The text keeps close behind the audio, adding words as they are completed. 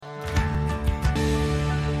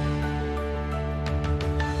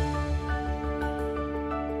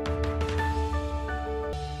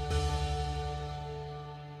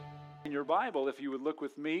Bible, if you would look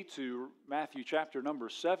with me to Matthew chapter number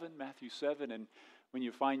 7, Matthew 7, and when you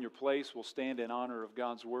find your place, we'll stand in honor of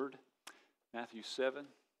God's Word. Matthew 7.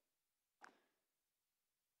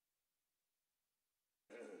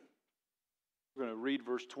 We're going to read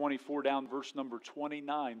verse 24 down verse number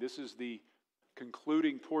 29. This is the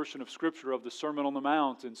concluding portion of Scripture of the Sermon on the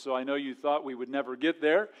Mount, and so I know you thought we would never get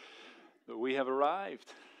there, but we have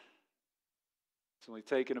arrived. It's only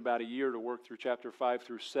taken about a year to work through chapter 5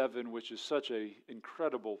 through 7, which is such an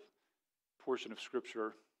incredible portion of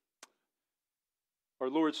Scripture. Our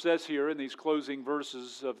Lord says here in these closing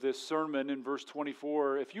verses of this sermon in verse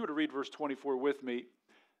 24, if you were to read verse 24 with me,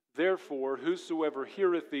 "Therefore, whosoever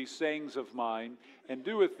heareth these sayings of mine, and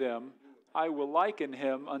doeth them, I will liken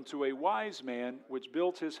him unto a wise man which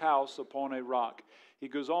built his house upon a rock." He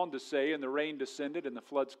goes on to say, "And the rain descended, and the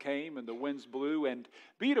floods came, and the winds blew, and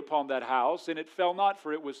beat upon that house, and it fell not,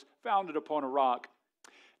 for it was founded upon a rock.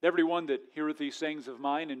 Every one that heareth these sayings of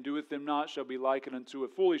mine, and doeth them not, shall be likened unto a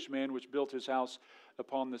foolish man which built his house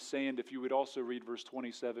upon the sand." If you would also read verse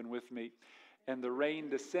 27 with me. "And the rain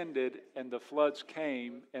descended, and the floods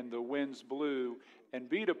came, and the winds blew, and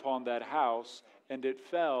beat upon that house, and it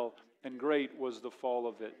fell, and great was the fall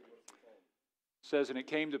of it." It says, "And it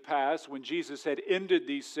came to pass, when Jesus had ended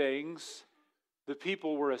these sayings, the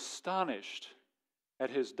people were astonished at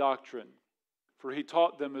his doctrine. For he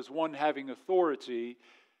taught them as one having authority,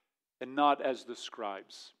 and not as the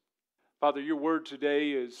scribes." Father, your word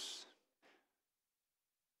today is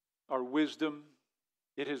our wisdom.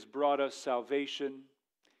 It has brought us salvation.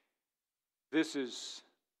 This is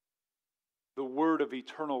the word of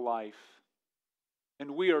eternal life.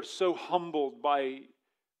 And we are so humbled by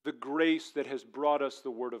the grace that has brought us the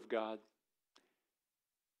Word of God.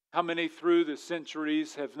 How many through the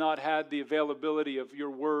centuries have not had the availability of your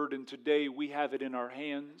Word, and today we have it in our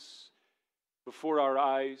hands, before our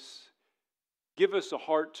eyes. Give us a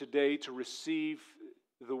heart today to receive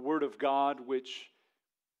the Word of God, which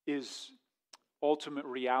is ultimate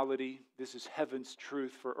reality. This is heaven's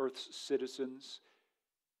truth for earth's citizens.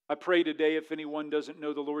 I pray today, if anyone doesn't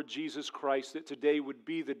know the Lord Jesus Christ, that today would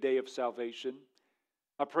be the day of salvation.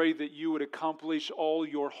 I pray that you would accomplish all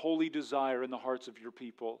your holy desire in the hearts of your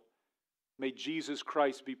people. May Jesus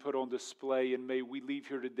Christ be put on display, and may we leave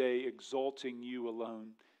here today exalting you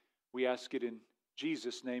alone. We ask it in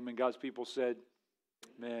Jesus' name, and God's people said,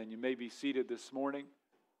 amen. You may be seated this morning.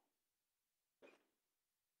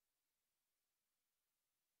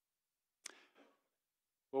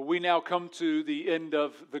 Well, we now come to the end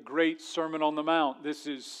of the great Sermon on the Mount. This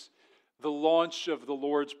is the launch of the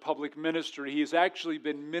Lord's public ministry. He has actually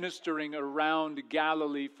been ministering around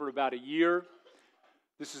Galilee for about a year.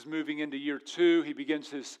 This is moving into year 2. He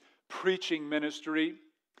begins his preaching ministry.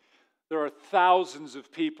 There are thousands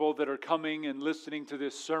of people that are coming and listening to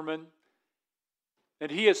this sermon.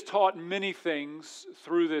 And he has taught many things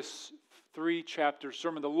through this 3-chapter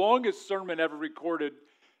sermon, the longest sermon ever recorded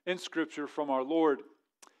in Scripture from our Lord.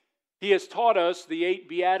 He has taught us the 8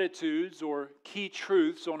 Beatitudes, or key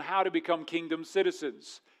truths, on how to become kingdom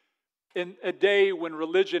citizens. In a day when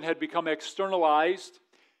religion had become externalized,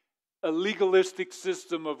 a legalistic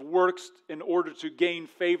system of works in order to gain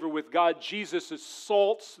favor with God, Jesus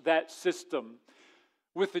assaults that system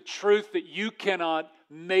with the truth that you cannot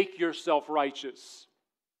make yourself righteous.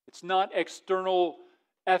 It's not external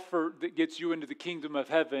effort that gets you into the kingdom of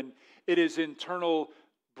heaven. It is internal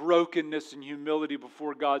brokenness and humility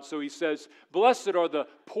before God. So he says, "Blessed are the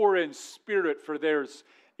poor in spirit, for theirs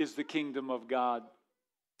is the kingdom of God."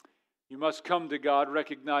 You must come to God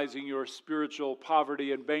recognizing your spiritual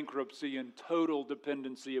poverty and bankruptcy and total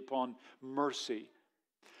dependency upon mercy.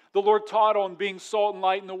 The Lord taught on being salt and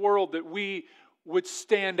light in the world, that we would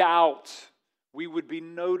stand out. We would be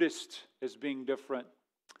noticed as being different.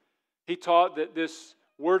 He taught that this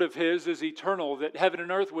word of His is eternal, that heaven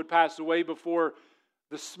and earth would pass away before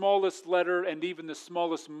the smallest letter and even the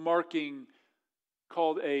smallest marking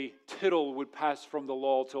called a tittle would pass from the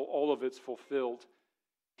law till all of it's fulfilled.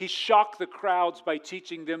 He shocked the crowds by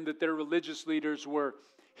teaching them that their religious leaders were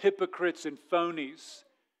hypocrites and phonies,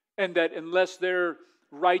 and that unless their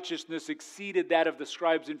righteousness exceeded that of the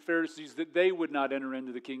scribes and Pharisees, that they would not enter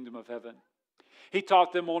into the kingdom of heaven. He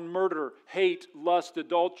taught them on murder, hate, lust,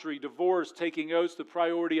 adultery, divorce, taking oaths, the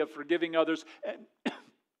priority of forgiving others,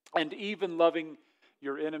 and even loving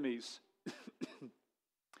your enemies.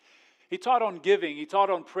 He taught on giving. He taught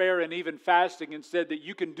on prayer and even fasting, and said that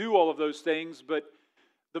you can do all of those things, but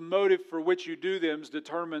the motive for which you do them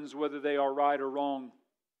determines whether they are right or wrong.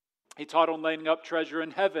 He taught on laying up treasure in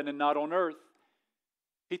heaven and not on earth.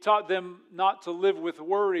 He taught them not to live with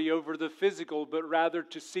worry over the physical, but rather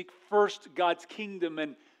to seek first God's kingdom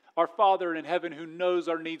and our Father in heaven, who knows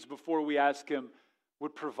our needs before we ask Him,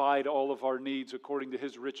 would provide all of our needs according to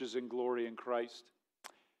His riches and glory in Christ.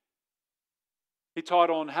 He taught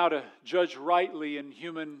on how to judge rightly in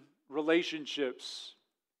human relationships.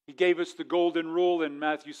 He gave us the golden rule in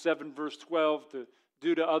Matthew 7, verse 12, to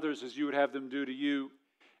do to others as you would have them do to you.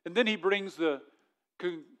 And then he brings the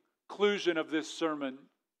conclusion of this sermon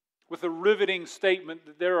with a riveting statement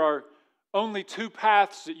that there are only two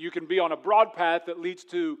paths that you can be on: a broad path that leads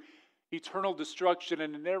to eternal destruction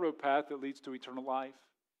and a narrow path that leads to eternal life.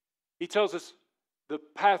 He tells us the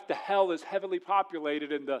path to hell is heavily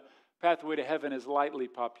populated and the pathway to heaven is lightly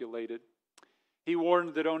populated. He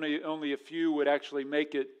warned that only a few would actually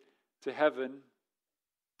make it to heaven.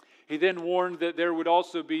 He then warned that there would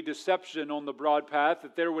also be deception on the broad path,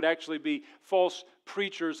 that there would actually be false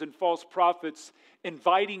preachers and false prophets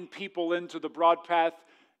inviting people into the broad path,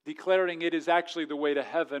 declaring it is actually the way to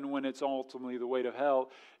heaven when it's ultimately the way to hell.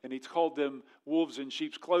 And he's called them wolves in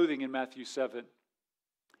sheep's clothing in Matthew 7.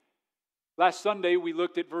 Last Sunday, we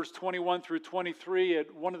looked at verse 21 through 23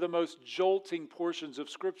 at one of the most jolting portions of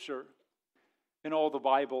Scripture in all the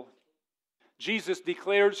Bible. Jesus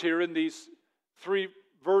declares here in these three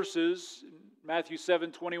verses, Matthew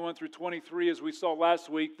 7, 21 through 23, as we saw last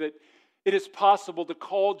week, that it is possible to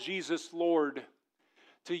call Jesus Lord,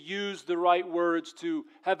 to use the right words, to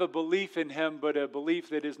have a belief in Him, but a belief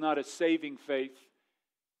that is not a saving faith.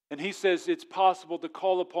 And he says it's possible to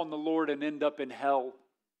call upon the Lord and end up in hell.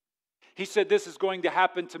 He said this is going to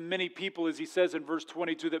happen to many people, as he says in verse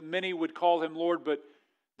 22, that many would call Him Lord, but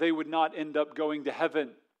they would not end up going to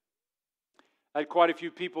heaven. I had quite a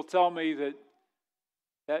few people tell me that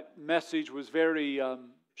that message was very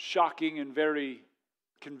shocking and very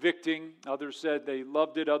convicting. Others said they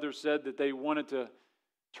loved it. Others said that they wanted to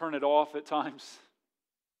turn it off at times.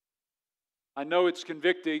 I know it's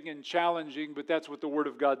convicting and challenging, but that's what the Word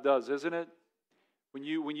of God does, isn't it? When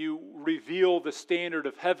you reveal the standard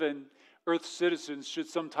of heaven, earth's citizens should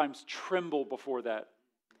sometimes tremble before that.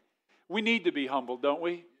 We need to be humble, don't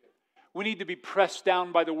we? We need to be pressed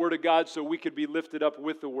down by the Word of God so we could be lifted up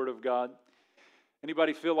with the Word of God.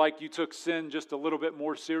 Anybody feel like you took sin just a little bit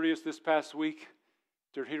more serious this past week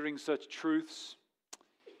after hearing such truths?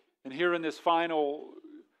 And here in this final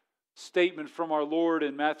statement from our Lord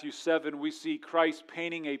in Matthew 7, we see Christ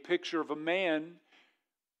painting a picture of a man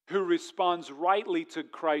who responds rightly to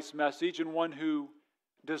Christ's message and one who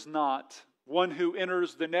does not. One who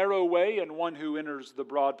enters the narrow way and one who enters the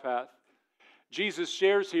broad path. Jesus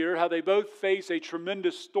shares here how they both face a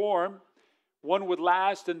tremendous storm. One would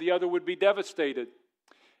last and the other would be devastated.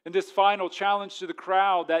 In this final challenge to the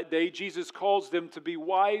crowd that day, Jesus calls them to be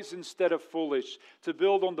wise instead of foolish, to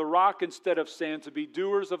build on the rock instead of sand, to be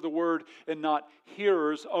doers of the word and not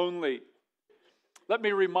hearers only. Let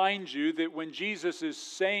me remind you that when Jesus is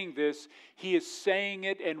saying this, He is saying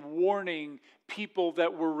it and warning people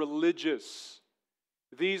that were religious.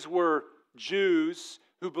 These were Jews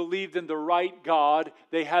who believed in the right God.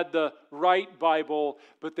 They had the right Bible,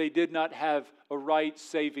 but they did not have a right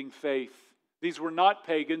saving faith. These were not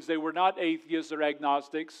pagans. They were not atheists or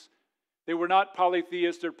agnostics. They were not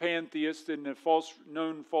polytheists or pantheists in a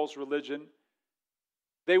known false religion.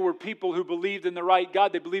 They were people who believed in the right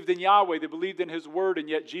God. They believed in Yahweh. They believed in His Word, and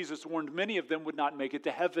yet Jesus warned many of them would not make it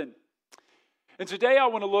to heaven. And today I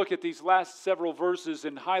want to look at these last several verses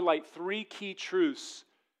and highlight three key truths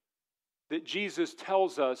that Jesus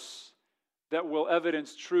tells us that will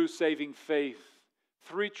evidence true saving faith.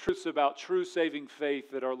 Three truths about true saving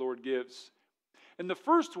faith that our Lord gives. And the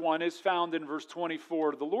first one is found in verse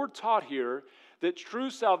 24. The Lord taught here that true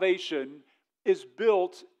salvation is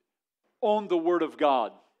built on the Word of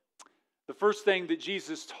God. The first thing that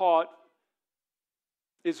Jesus taught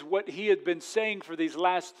is what He had been saying for these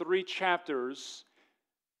last three chapters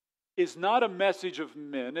is not a message of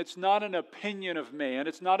men. It's not an opinion of man.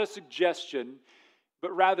 It's not a suggestion,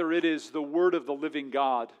 but rather it is the Word of the living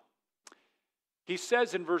God. He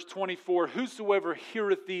says in verse 24, "Whosoever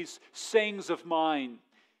heareth these sayings of mine."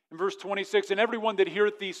 In verse 26, "And everyone that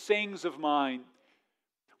heareth these sayings of mine."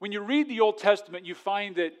 When you read the Old Testament, you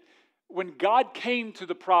find that when God came to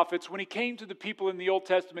the prophets, when He came to the people in the Old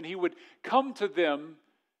Testament, He would come to them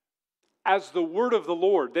as the word of the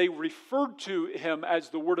Lord. They referred to Him as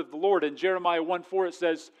the word of the Lord. In Jeremiah 1:4 it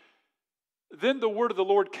says, "Then the word of the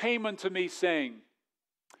Lord came unto me, saying."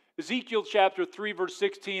 Ezekiel chapter 3 verse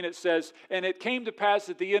 16 it says, "And it came to pass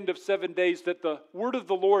at the end of 7 days that the word of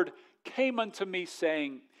the Lord came unto me,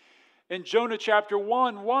 saying." In Jonah chapter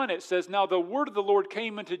 1:1 it says, "Now the word of the Lord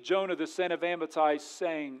came unto Jonah the son of Amittai,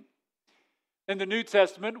 saying." In the New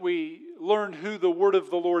Testament we learn who the word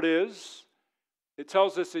of the Lord is. It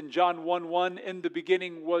tells us in John 1:1, in the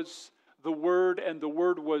beginning was the Word, and the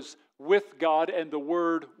Word was with God, and the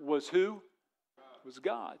Word was who? Was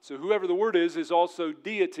God. So whoever the Word is also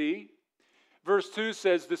deity. Verse 2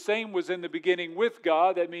 says, the same was in the beginning with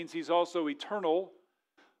God. That means He's also eternal.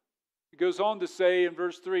 It goes on to say in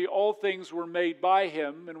verse 3, all things were made by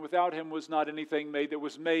Him, and without Him was not anything made that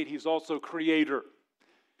was made. He's also Creator.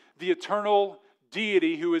 The eternal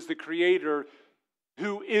deity who is the Creator,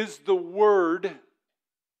 who is the Word,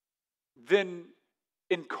 then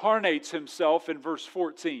incarnates Himself in verse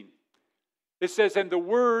 14. It says, and the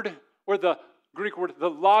Word, or the Greek word, the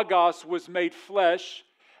Logos, was made flesh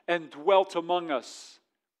and dwelt among us.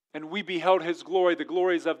 And we beheld His glory, the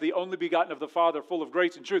glories of the only begotten of the Father, full of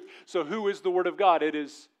grace and truth. So who is the Word of God? It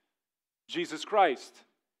is Jesus Christ.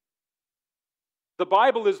 The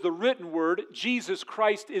Bible is the written Word. Jesus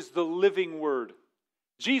Christ is the living Word.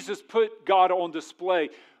 Jesus put God on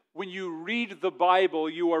display. When you read the Bible,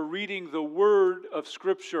 you are reading the Word of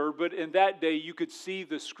Scripture, but in that day you could see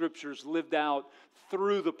the Scriptures lived out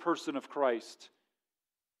through the person of Christ.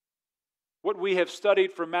 What we have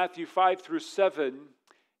studied from Matthew 5 through 7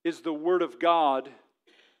 is the Word of God,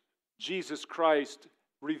 Jesus Christ,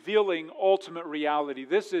 revealing ultimate reality.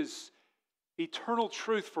 This is eternal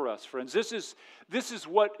truth for us, friends. This is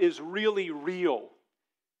what is really real.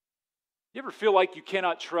 You ever feel like you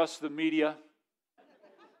cannot trust the media?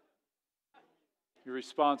 Your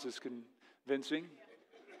response is convincing.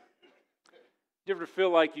 You ever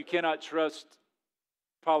feel like you cannot trust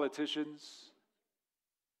politicians?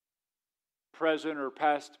 Present or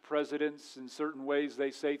past presidents, in certain ways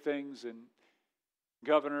they say things, and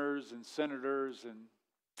governors and senators. And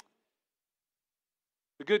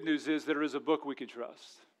the good news is there is a book we can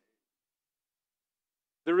trust.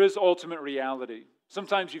 There is ultimate reality.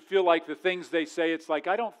 Sometimes you feel like the things they say, it's like,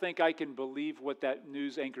 I don't think I can believe what that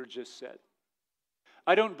news anchor just said.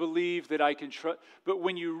 I don't believe that I can trust. But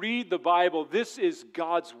when you read the Bible, this is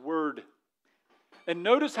God's Word. And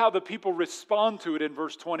notice how the people respond to it in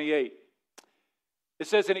verse 28. It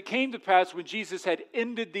says, and it came to pass when Jesus had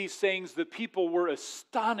ended these sayings, the people were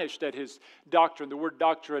astonished at His doctrine. The word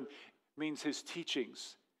doctrine means His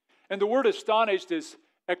teachings. And the word astonished is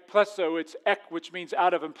ekplesso. It's ek, which means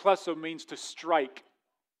out of, and plesso means to strike.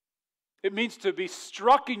 It means to be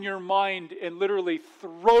struck in your mind and literally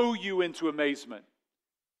throw you into amazement.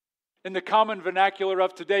 In the common vernacular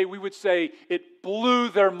of today, we would say it blew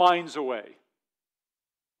their minds away.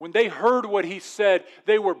 When they heard what He said,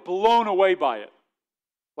 they were blown away by it.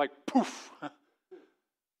 Like poof.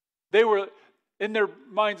 They were, in their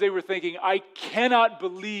minds, they were thinking, I cannot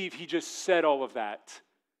believe He just said all of that.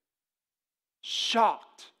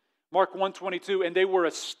 Shocked. Mark 1:22, and they were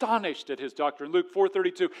astonished at His doctrine. Luke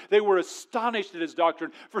 4:32, they were astonished at His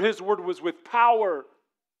doctrine, for His word was with power.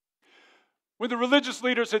 When the religious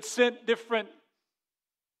leaders had sent different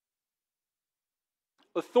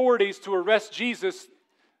authorities to arrest Jesus,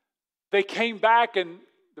 they came back and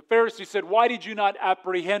the Pharisees said, why did you not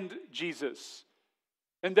apprehend Jesus?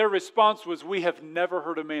 And their response was, we have never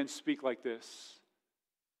heard a man speak like this.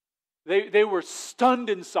 They were stunned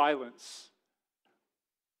in silence.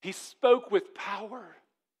 He spoke with power.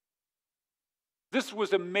 This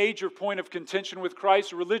was a major point of contention with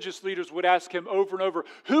Christ. Religious leaders would ask Him over and over,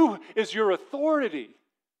 who is your authority?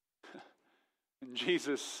 And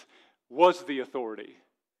Jesus was the authority.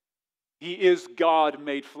 He is God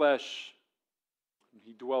made flesh.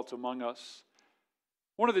 He dwelt among us.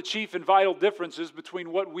 One of the chief and vital differences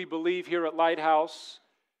between what we believe here at Lighthouse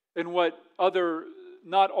and what other,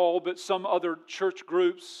 not all, but some other church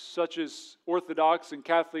groups, such as Orthodox and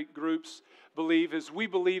Catholic groups, believe is we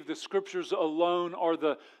believe the Scriptures alone are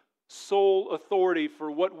the sole authority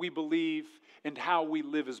for what we believe and how we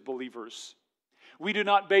live as believers. We do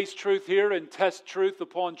not base truth here and test truth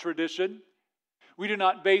upon tradition. We do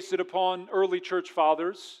not base it upon early church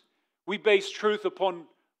fathers. We base truth upon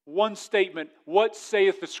one statement, what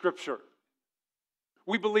saith the Scripture?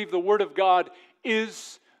 We believe the Word of God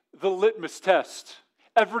is the litmus test.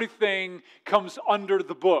 Everything comes under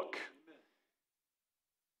the book.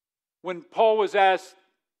 When Paul was asked,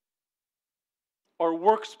 are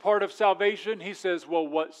works part of salvation? He says, well,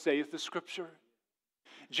 what saith the Scripture?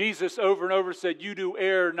 Jesus over and over said, you do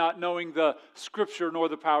err not knowing the Scripture nor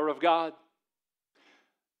the power of God.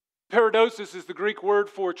 Paradosis is the Greek word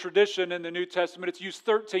for tradition in the New Testament. It's used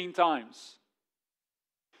 13 times.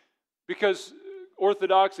 Because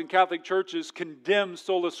Orthodox and Catholic churches condemn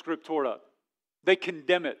sola scriptura. They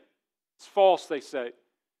condemn it. It's false, they say.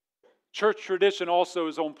 Church tradition also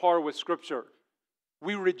is on par with Scripture.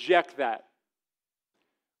 We reject that.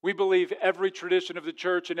 We believe every tradition of the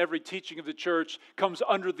church and every teaching of the church comes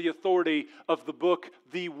under the authority of the book,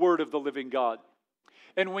 the Word of the living God.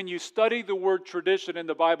 And when you study the word tradition in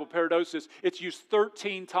the Bible, paradosis, it's used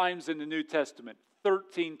 13 times in the New Testament.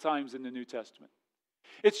 13 times in the New Testament.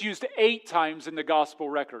 It's used 8 times in the gospel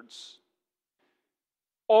records.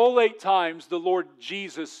 All 8 times the Lord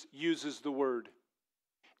Jesus uses the word.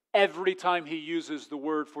 Every time he uses the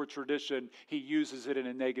word for tradition, he uses it in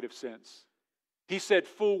a negative sense. He said,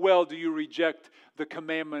 full well do you reject the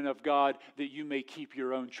commandment of God that you may keep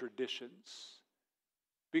your own traditions.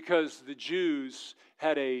 Because the Jews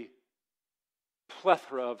had a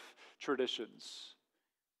plethora of traditions.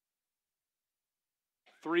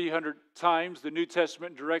 300 times the New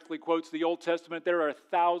Testament directly quotes the Old Testament. There are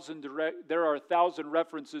 1,000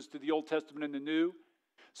 references to the Old Testament in the New,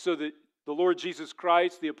 so that the Lord Jesus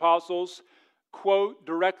Christ, the apostles, quote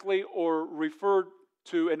directly or refer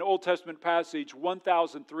to an Old Testament passage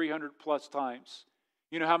 1,300 plus times.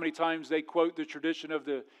 You know how many times they quote the tradition of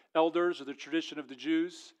the elders or the tradition of the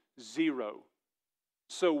Jews? 0.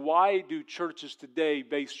 So why do churches today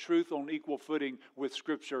base truth on equal footing with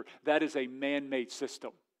Scripture? That is a man-made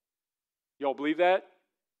system. Y'all believe that?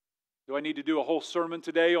 Do I need to do a whole sermon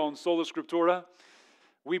today on Sola Scriptura?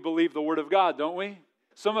 We believe the Word of God, don't we?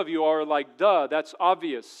 Some of you are like, duh, that's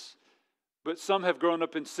obvious. But some have grown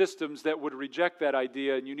up in systems that would reject that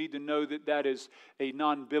idea, and you need to know that that is a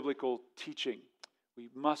non-biblical teaching. We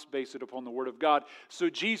must base it upon the Word of God. So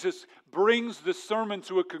Jesus brings the sermon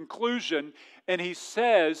to a conclusion, and he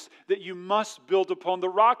says that you must build upon the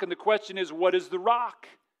rock. And the question is, what is the rock?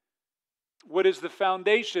 What is the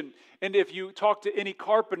foundation? And if you talk to any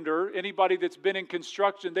carpenter, anybody that's been in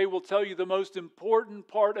construction, they will tell you the most important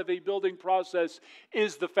part of a building process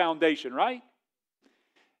is the foundation, right?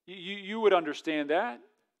 You would understand that.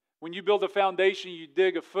 When you build a foundation, you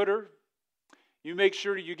dig a footer. You make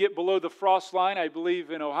sure you get below the frost line. I believe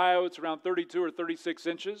in Ohio it's around 32 or 36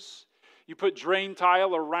 inches. You put drain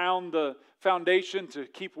tile around the foundation to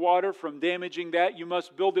keep water from damaging that. You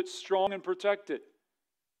must build it strong and protect it.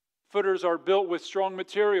 Footers are built with strong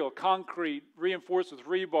material, concrete, reinforced with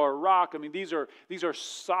rebar, rock. I mean, these are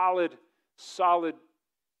solid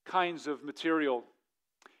kinds of material.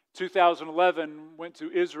 2011, went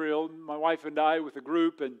to Israel, my wife and I, with a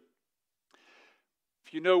group, and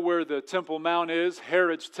if you know where the Temple Mount is,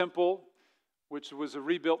 Herod's temple, which was a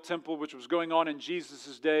rebuilt temple, which was going on in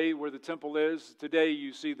Jesus' day, where the temple is. Today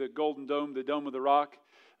you see the Golden Dome, the Dome of the Rock,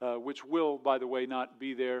 which will, by the way, not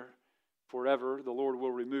be there forever. The Lord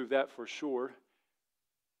will remove that for sure.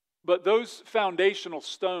 But those foundational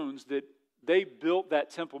stones that they built that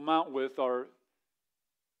Temple Mount with are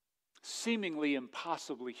seemingly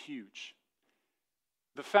impossibly huge.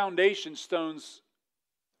 The foundation stones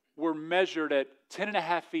were measured at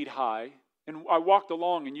 10.5 feet high, and I walked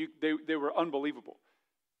along and they were unbelievable.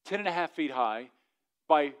 10.5 feet high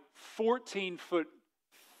by 14 foot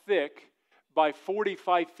thick by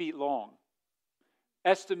 45 feet long.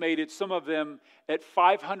 Estimated, some of them at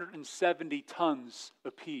 570 tons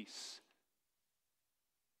apiece.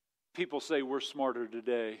 People say we're smarter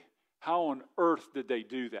today. How on earth did they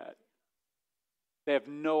do that? They have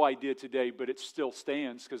no idea today, but it still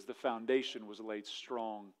stands because the foundation was laid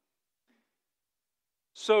strong.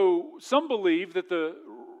 So some believe that the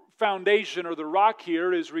foundation or the rock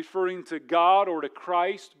here is referring to God or to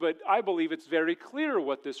Christ, but I believe it's very clear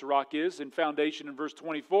what this rock is in foundation. In verse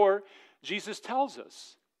 24, Jesus tells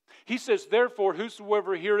us. He says, therefore,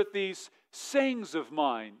 whosoever heareth these sayings of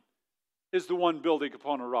mine is the one building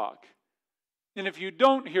upon a rock. And if you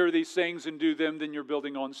don't hear these sayings and do them, then you're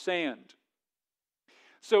building on sand.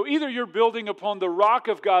 So either you're building upon the rock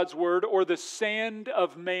of God's word or the sand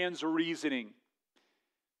of man's reasoning.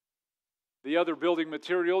 The other building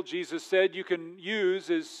material, Jesus said, you can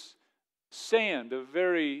use is sand, a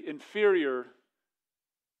very inferior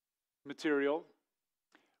material.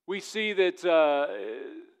 We see that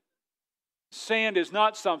sand is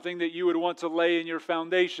not something that you would want to lay in your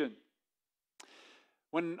foundation.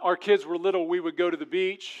 When our kids were little, we would go to the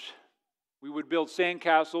beach. We would build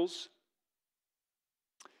sandcastles.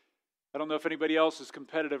 I don't know if anybody else is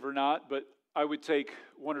competitive or not, but I would take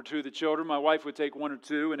 1 or 2 of the children. My wife would take 1 or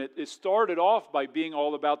 2, and it started off by being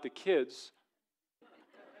all about the kids.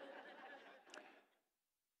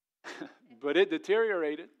 But it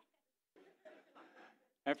deteriorated.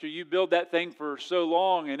 After you build that thing for so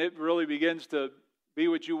long and it really begins to be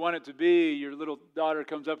what you want it to be, your little daughter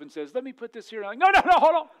comes up and says, let me put this here. I'm like, no,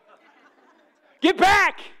 hold on. Get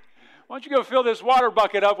back. Why don't you go fill this water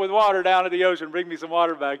bucket up with water down at the ocean, bring me some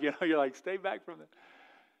water back. You know, you're like, stay back from that.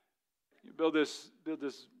 You build this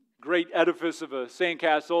great edifice of a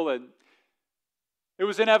sandcastle, and It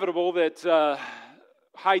was inevitable that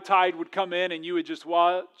high tide would come in and you would just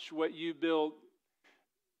watch what you built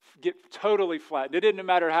get totally flattened. It didn't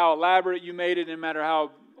matter how elaborate you made it, it didn't matter how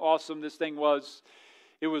awesome this thing was.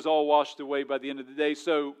 It was all washed away by the end of the day.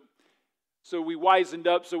 So we wisened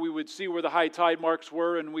up so we would see where the high tide marks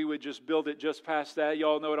were, and we would just build it just past that.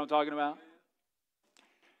 Y'all know what I'm talking about?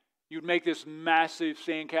 You'd make this massive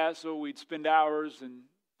sandcastle. We'd spend hours.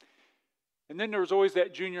 And then there was always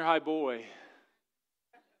that junior high boy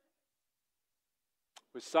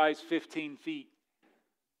with size 15 feet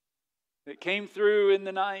that came through in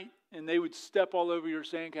the night, and they would step all over your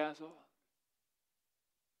sandcastle.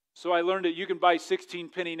 So I learned that you can buy 16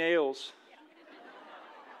 penny nails.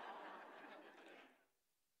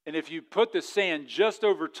 And if you put the sand just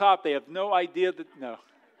over top, they have no idea that, no.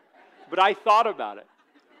 But I thought about it.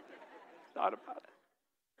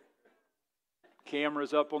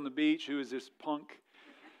 Cameras up on the beach. Who is this punk?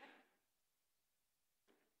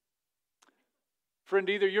 Friend,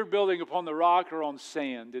 either you're building upon the rock or on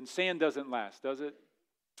sand, and sand doesn't last, does it?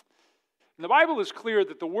 And the Bible is clear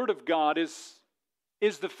that the Word of God is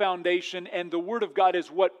the foundation, and the Word of God is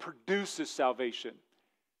what produces salvation.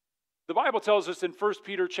 The Bible tells us in 1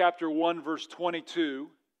 Peter chapter 1, verse 22,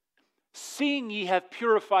 seeing ye have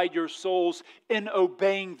purified your souls in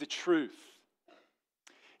obeying the truth.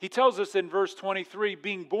 He tells us in verse 23,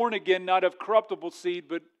 being born again, not of corruptible seed,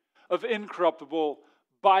 but of incorruptible,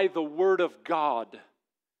 by the word of God.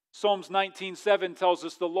 Psalms 19:7 tells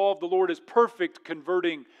us the law of the Lord is perfect,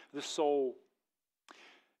 converting the soul.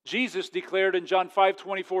 Jesus declared in John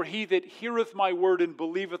 5:24, he that heareth my word and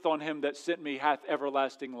believeth on him that sent me hath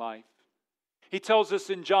everlasting life. He tells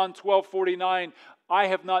us in John 12:49, I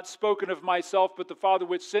have not spoken of myself, but the Father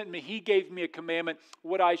which sent me, he gave me a commandment,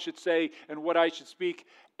 what I should say and what I should speak.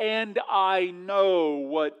 And I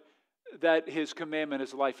know that his commandment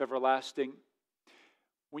is life everlasting.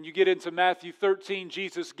 When you get into Matthew 13,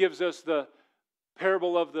 Jesus gives us the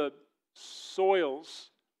parable of the soils.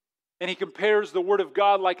 And he compares the word of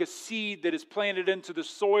God like a seed that is planted into the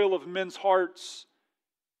soil of men's hearts.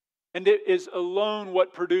 And it is alone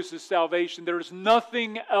what produces salvation. There is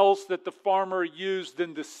nothing else that the farmer used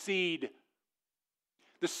than the seed.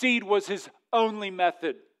 The seed was his only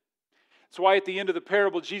method. That's why at the end of the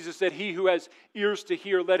parable, Jesus said, he who has ears to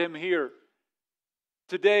hear, let him hear.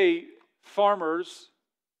 Today, farmers,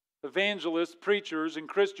 evangelists, preachers, and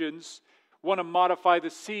Christians want to modify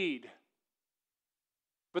the seed.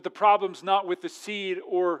 But the problem's not with the seed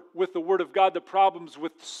or with the Word of God. The problem's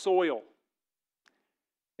with the soil.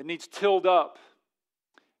 It needs tilled up.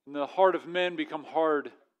 And the heart of men become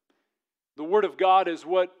hard. The Word of God is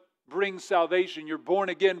what brings salvation. You're born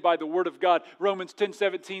again by the Word of God. Romans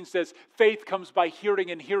 10:17 says, faith comes by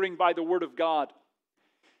hearing, and hearing by the Word of God.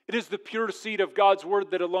 It is the pure seed of God's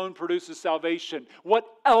Word that alone produces salvation. What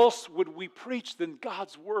else would we preach than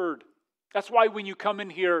God's Word? That's why when you come in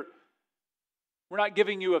here, we're not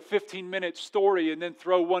giving you a 15-minute story and then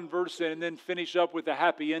throw one verse in and then finish up with a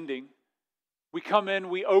happy ending. We come in,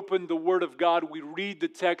 we open the Word of God, we read the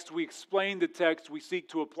text, we explain the text, we seek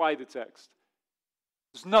to apply the text.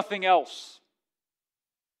 There's nothing else.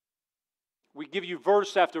 We give you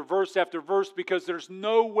verse after verse after verse because there's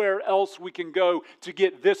nowhere else we can go to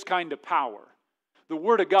get this kind of power. The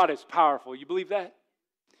Word of God is powerful. You believe that?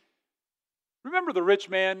 Remember the rich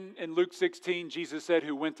man in Luke 16, Jesus said,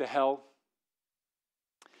 who went to hell?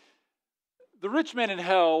 The rich man in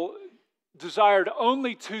hell desired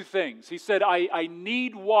only two things. He said, I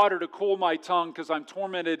need water to cool my tongue because I'm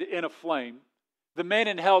tormented in a flame. The man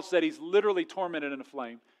in hell said he's literally tormented in a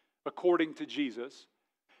flame, according to Jesus.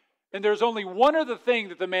 And there's only one other thing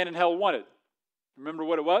that the man in hell wanted. Remember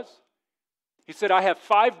what it was? He said, I have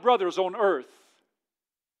 5 brothers on earth.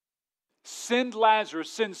 Send Lazarus,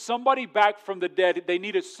 send somebody back from the dead. They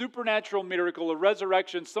need a supernatural miracle, a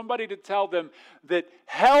resurrection, somebody to tell them that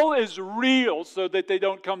hell is real so that they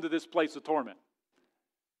don't come to this place of torment.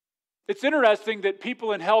 It's interesting that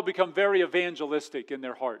people in hell become very evangelistic in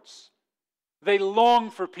their hearts. They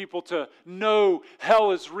long for people to know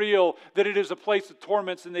hell is real, that it is a place of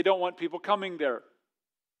torments, and they don't want people coming there.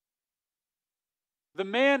 The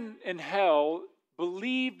man in hell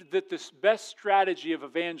believed that the best strategy of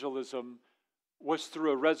evangelism was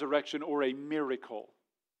through a resurrection or a miracle.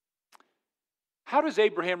 How does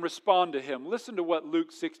Abraham respond to him? Listen to what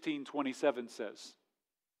Luke 16:27 says.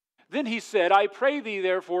 Then he said, I pray thee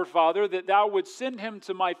therefore, Father, that thou wouldst send him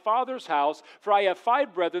to my father's house, for I have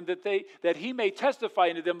 5 brethren, that he may testify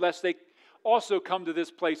unto them, lest they also come to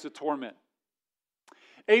this place of torment.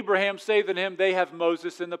 Abraham saith unto him, they have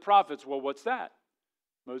Moses and the prophets. Well, what's that?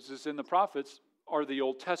 Moses and the prophets are the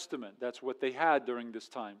Old Testament. That's what they had during this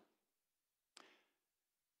time.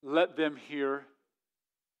 let them hear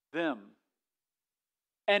them.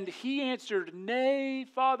 And he answered, Nay,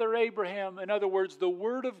 Father Abraham. In other words, the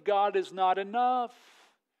word of God is not enough.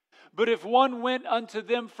 But if one went unto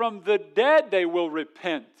them from the dead, they will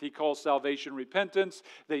repent. He calls salvation repentance.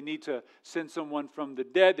 They need to send someone from the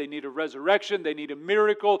dead. They need a resurrection. They need a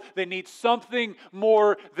miracle. They need something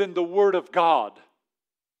more than the word of God.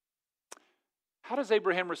 How does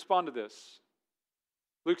Abraham respond to this?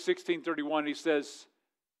 Luke 16:31, he says,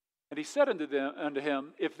 and he said unto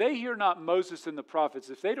him, if they hear not Moses and the prophets,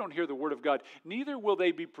 if they don't hear the word of God, neither will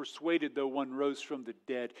they be persuaded though one rose from the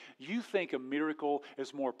dead. You think a miracle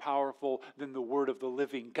is more powerful than the word of the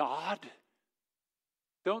living God?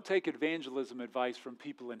 Don't take evangelism advice from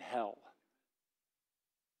people in hell.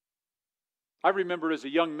 I remember as a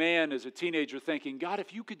young man, as a teenager, thinking, God,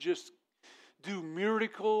 if you could just do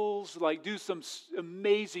miracles, like do some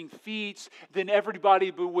amazing feats, then everybody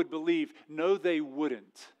would believe. No, they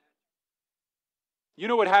wouldn't. You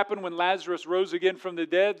know what happened when Lazarus rose again from the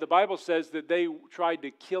dead? The Bible says that they tried to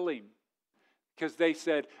kill him because they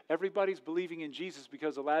said, everybody's believing in Jesus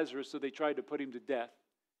because of Lazarus, so they tried to put him to death.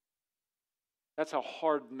 That's how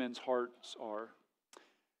hard men's hearts are.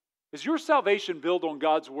 Is your salvation built on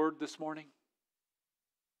God's word this morning?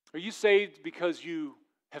 Are you saved because you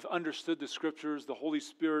have understood the Scriptures, the Holy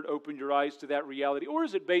Spirit opened your eyes to that reality? Or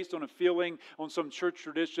is it based on a feeling, on some church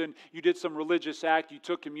tradition? You did some religious act, you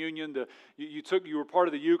took communion, you were part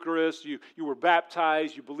of the Eucharist, you were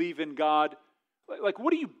baptized, you believe in God. Like,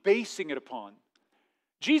 what are you basing it upon?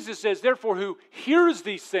 Jesus says, therefore, who hears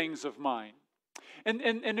these things of mine. And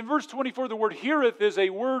in verse 24, the word heareth is a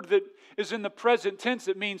word that is in the present tense.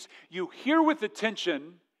 It means you hear with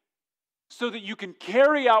attention, so that you can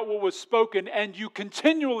carry out what was spoken, and you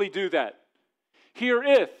continually do that.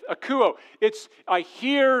 Heareth, akuo. It's I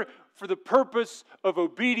hear for the purpose of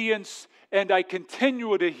obedience, and I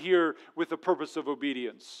continue to hear with the purpose of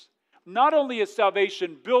obedience. Not only is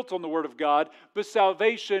salvation built on the Word of God, but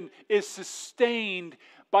salvation is sustained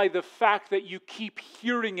by the fact that you keep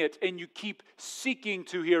hearing it, and you keep seeking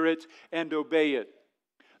to hear it and obey it.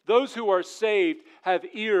 Those who are saved have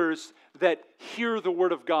ears that hear the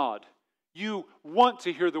Word of God. You want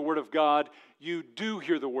to hear the Word of God. You do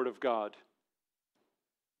hear the Word of God.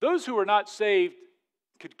 Those who are not saved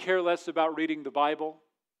could care less about reading the Bible.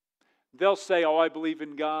 They'll say, I believe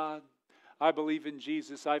in God. I believe in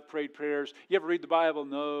Jesus. I've prayed prayers. You ever read the Bible?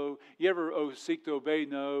 No. You ever seek to obey?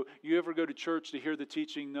 No. You ever go to church to hear the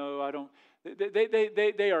teaching? No, I don't.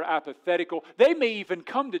 They are apathetical. They may even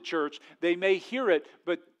come to church. They may hear it,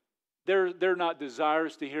 but they're not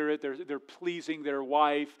desirous to hear it. They're pleasing their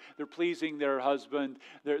wife. They're pleasing their husband.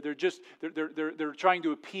 They're trying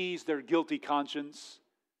to appease their guilty conscience.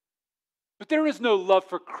 But there is no love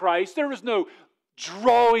for Christ. There is no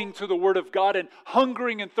drawing to the Word of God and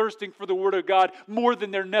hungering and thirsting for the Word of God more than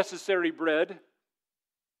their necessary bread.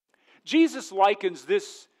 Jesus likens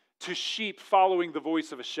this to sheep following the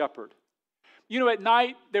voice of a shepherd. You know, at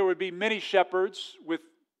night there would be many shepherds with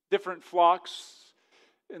different flocks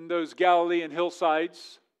in those Galilean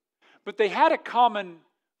hillsides. But they had a common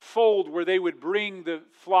fold where they would bring the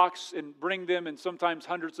flocks and bring them, and sometimes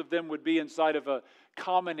hundreds of them would be inside of a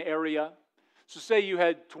common area. So say you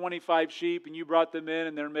had 25 sheep and you brought them in,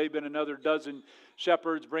 and there may have been another dozen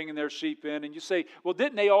shepherds bringing their sheep in. And you say, well,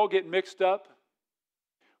 didn't they all get mixed up?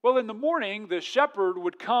 Well, in the morning, the shepherd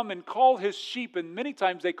would come and call his sheep, and many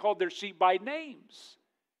times they called their sheep by names.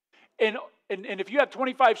 And if you have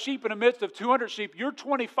 25 sheep in the midst of 200 sheep, your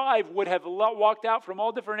 25 would have walked out from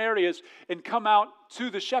all different areas and come out to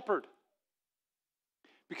the shepherd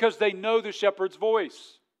because they know the shepherd's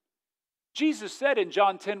voice. Jesus said in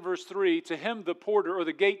John 10 verse 3, to him the porter or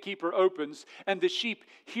the gatekeeper opens, and the sheep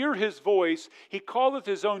hear his voice. He calleth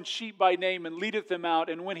his own sheep by name and leadeth them out.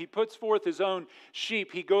 And when he puts forth his own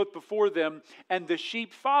sheep, he goeth before them, and the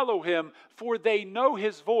sheep follow him, for they know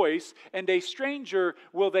his voice. And a stranger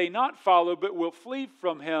will they not follow, but will flee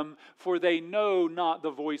from him, for they know not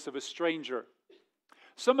the voice of a stranger.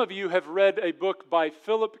 Some of you have read a book by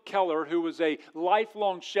Philip Keller, who was a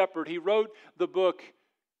lifelong shepherd. He wrote the book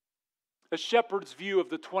A Shepherd's View of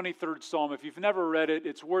the 23rd Psalm. If you've never read it,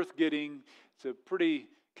 it's worth getting. It's a pretty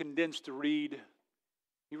condensed read.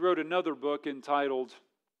 He wrote another book entitled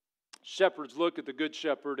Shepherds Look at the Good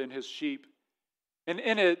Shepherd and His Sheep. And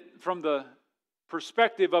in it, from the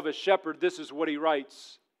perspective of a shepherd, this is what he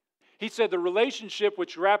writes. He said, the relationship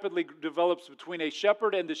which rapidly develops between a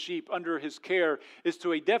shepherd and the sheep under his care is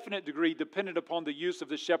to a definite degree dependent upon the use of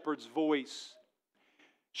the shepherd's voice.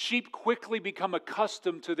 Sheep quickly become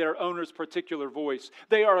accustomed to their owner's particular voice.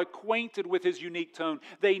 They are acquainted with his unique tone.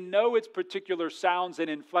 They know its particular sounds and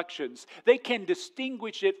inflections. They can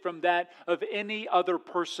distinguish it from that of any other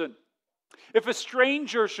person. If a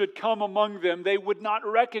stranger should come among them, they would not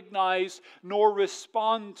recognize nor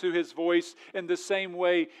respond to his voice in the same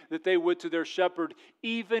way that they would to their shepherd,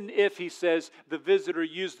 even if, he says, the visitor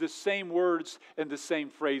used the same words and the same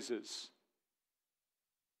phrases.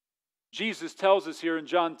 Jesus tells us here in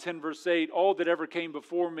John 10 verse 8, all that ever came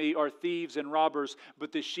before me are thieves and robbers,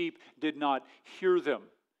 but the sheep did not hear them.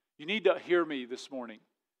 You need to hear me this morning.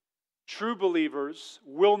 True believers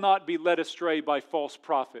will not be led astray by false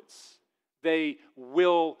prophets. They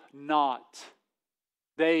will not.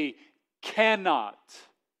 They cannot.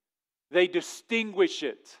 They distinguish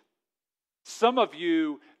it. Some of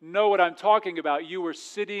you know what I'm talking about. You were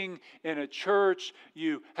sitting in a church,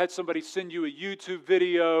 you had somebody send you a YouTube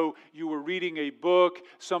video, you were reading a book,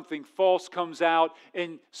 something false comes out,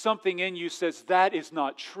 and something in you says, that is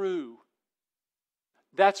not true.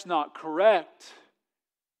 That's not correct.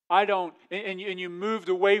 And you moved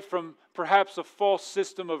away from perhaps a false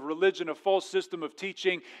system of religion, a false system of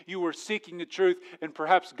teaching. You were seeking the truth, and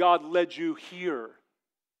perhaps God led you here.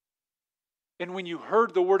 And when you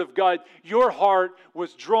heard the Word of God, your heart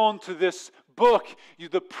was drawn to this book.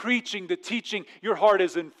 The preaching, the teaching, your heart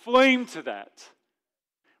is inflamed to that.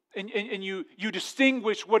 And you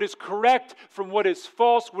distinguish what is correct from what is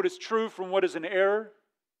false, what is true from what is an error.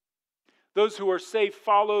 Those who are saved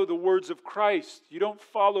follow the words of Christ. You don't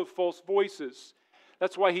follow false voices.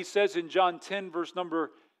 That's why he says in John 10, verse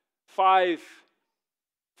number 5,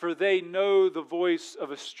 for they know the voice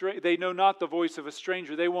of they know not the voice of a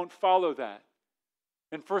stranger. They won't follow that.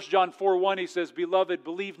 In 1 John 4:1, he says, beloved,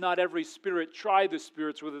 believe not every spirit. Try the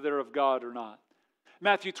spirits whether they're of God or not.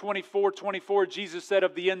 Matthew 24:24, Jesus said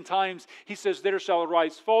of the end times, he says, there shall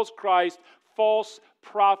arise false Christ, false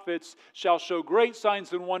prophets shall show great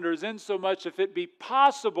signs and wonders, insomuch if it be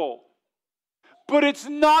possible. But it's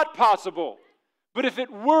not possible. But if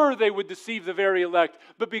it were, they would deceive the very elect.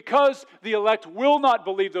 But because the elect will not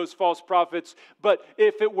believe those false prophets, but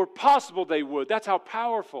if it were possible, they would. That's how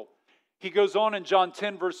powerful. He goes on in John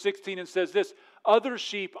 10, verse 16, and says this, other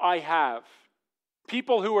sheep I have,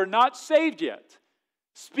 people who are not saved yet.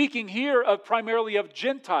 Speaking here primarily of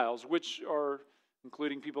Gentiles, which are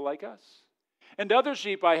including people like us. And other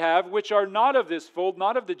sheep I have, which are not of this fold,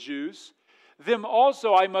 not of the Jews. Them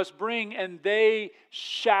also I must bring, and they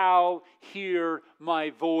shall hear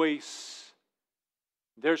my voice.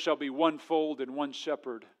 There shall be one fold and one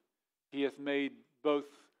shepherd. He hath made both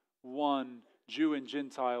one, Jew and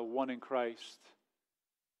Gentile, one in Christ.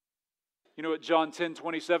 You know what John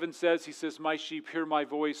 10:27 says? He says, my sheep hear my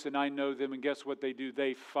voice, and I know them, and guess what they do?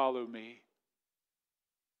 They follow me.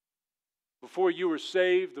 Before you were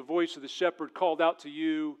saved, the voice of the shepherd called out to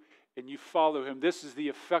you, and you follow him. This is the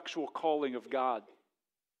effectual calling of God.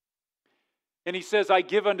 And he says, I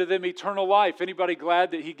give unto them eternal life. Anybody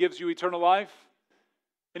glad that he gives you eternal life?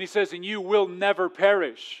 And he says, and you will never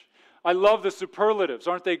perish. I love the superlatives.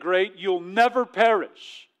 Aren't they great? You'll never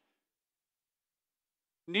perish.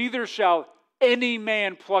 Neither shall any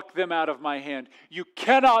man pluck them out of my hand. You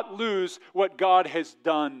cannot lose what God has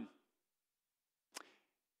done.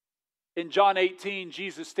 In John 18,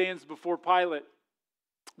 Jesus stands before Pilate,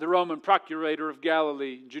 the Roman procurator of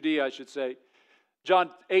Galilee, Judea, I should say. John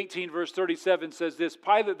 18, verse 37 says this,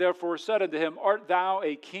 Pilate therefore said unto him, art thou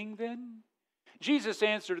a king then? Jesus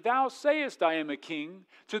answered, thou sayest I am a king.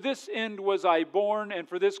 To this end was I born, and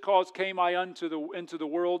for this cause came I into the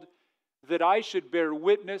world, that I should bear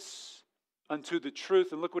witness unto the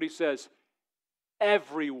truth. And look what he says,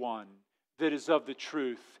 everyone that is of the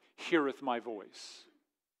truth heareth my voice.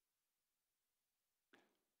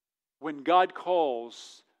 When God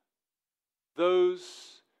calls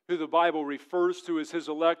those who the Bible refers to as his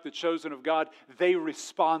elect, the chosen of God, they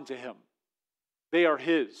respond to him. They are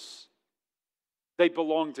his. They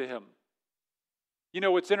belong to him. You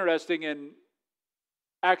know what's interesting? In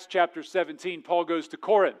Acts chapter 17, Paul goes to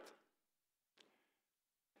Corinth.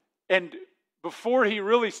 And before he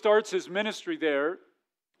really starts his ministry there,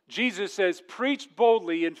 Jesus says, preach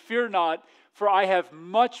boldly and fear not, for I have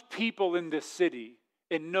much people in this city,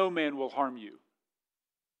 and no man will harm you.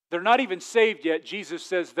 They're not even saved yet. Jesus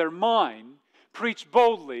says, they're mine. Preach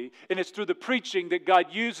boldly, and it's through the preaching that God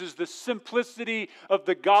uses the simplicity of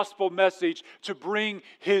the gospel message to bring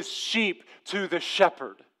his sheep to the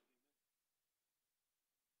shepherd.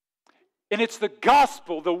 And it's the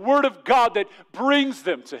gospel, the word of God, that brings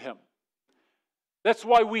them to him. That's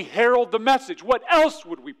why we herald the message. What else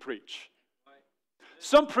would we preach?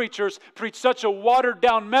 Some preachers preach such a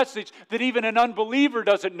watered-down message that even an unbeliever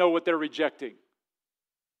doesn't know what they're rejecting.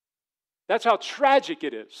 That's how tragic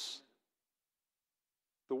it is.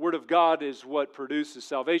 The Word of God is what produces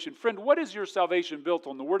salvation. Friend, what is your salvation built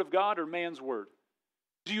on, the Word of God or man's word?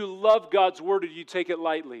 Do you love God's Word or do you take it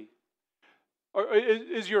lightly? Or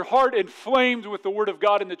is your heart inflamed with the Word of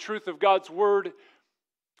God and the truth of God's Word?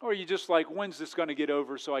 Or are you just like, when's this going to get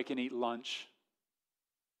over so I can eat lunch?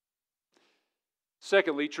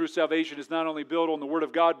 Secondly, true salvation is not only built on the Word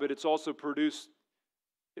of God, but it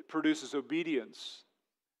produces obedience.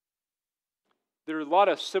 There are a lot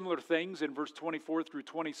of similar things in verse 24 through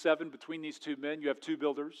 27 between these two men. You have two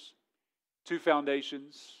builders, two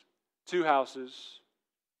foundations, two houses.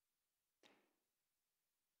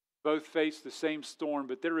 Both face the same storm,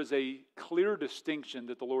 but there is a clear distinction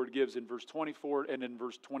that the Lord gives in verse 24 and in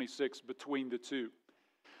verse 26 between the two.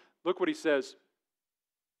 Look what he says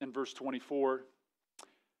in verse 24.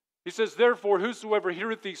 He says, therefore, whosoever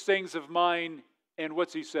heareth these things of mine, and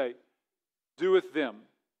what's he say? Doeth them.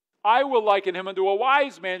 I will liken him unto a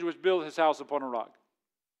wise man which built his house upon a rock.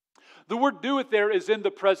 The word doeth there is in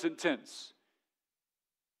the present tense.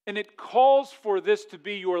 And it calls for this to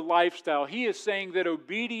be your lifestyle. He is saying that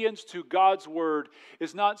obedience to God's word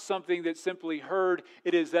is not something that's simply heard.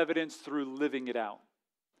 It is evidenced through living it out.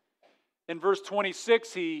 In verse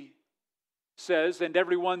 26, he says, and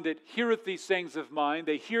everyone that heareth these things of mine,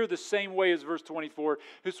 they hear the same way as verse 24,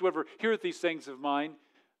 whosoever heareth these things of mine,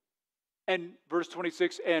 and verse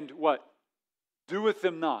 26, and what? Doeth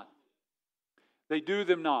them not. They do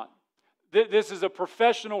them not. This is a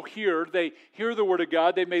professional hearer. They hear the Word of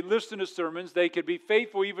God. They may listen to sermons. They could be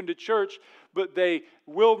faithful even to church, but they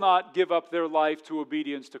will not give up their life to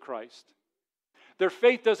obedience to Christ. Their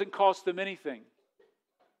faith doesn't cost them anything.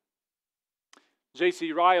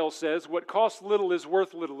 J.C. Ryle says, what costs little is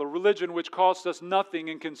worth little. A religion which costs us nothing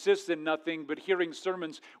and consists in nothing but hearing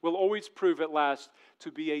sermons will always prove at last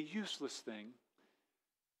to be a useless thing.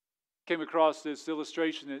 Came across this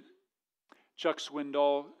illustration that Chuck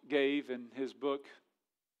Swindoll gave in his book,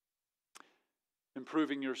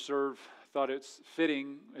 Improving Your Serve. I thought it's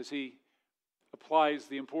fitting as he applies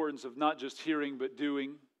the importance of not just hearing but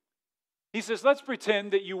doing. He says, let's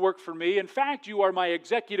pretend that you work for me. In fact, you are my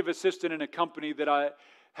executive assistant in a company that I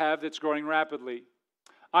have that's growing rapidly.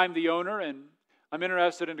 I'm the owner and I'm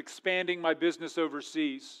interested in expanding my business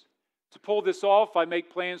overseas. To pull this off, I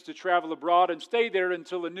make plans to travel abroad and stay there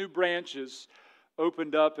until a new branch is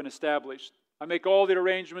opened up and established. I make all the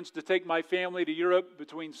arrangements to take my family to Europe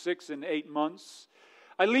between 6 and 8 months.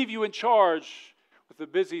 I leave you in charge with a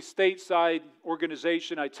busy stateside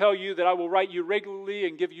organization. I tell you that I will write you regularly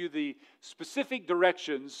and give you the specific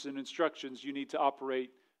directions and instructions you need to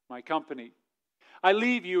operate my company. I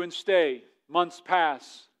leave you and stay. Months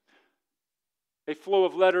pass. A flow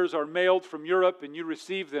of letters are mailed from Europe and you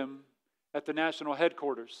receive them at the national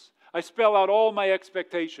headquarters. I spell out all my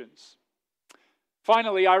expectations.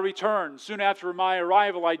 Finally, I return. Soon after my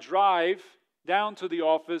arrival, I drive down to the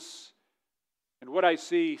office, and what I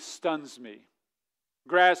see stuns me.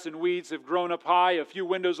 Grass and weeds have grown up high. A few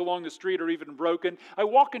windows along the street are even broken. I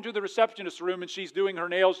walk into the receptionist's room, and she's doing her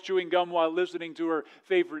nails, chewing gum while listening to her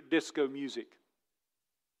favorite disco music.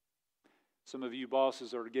 Some of you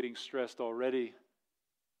bosses are getting stressed already.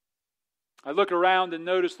 I look around and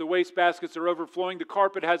notice the wastebaskets are overflowing. The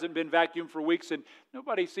carpet hasn't been vacuumed for weeks, and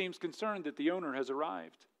nobody seems concerned that the owner has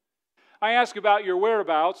arrived. I ask about your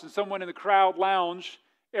whereabouts, and someone in the crowd lounge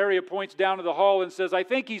area points down to the hall and says, I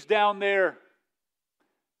think he's down there.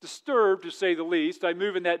 Disturbed, to say the least, I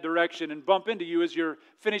move in that direction and bump into you as you're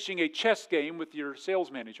finishing a chess game with your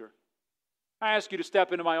sales manager. I ask you to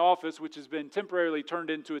step into my office, which has been temporarily turned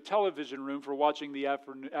into a television room for watching the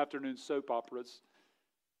afternoon soap operas.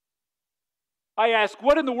 I ask,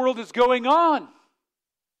 what in the world is going on?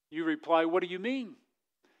 You reply, what do you mean?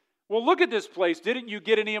 Well, look at this place. Didn't you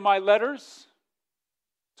get any of my letters?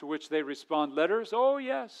 To which they respond, letters? Oh,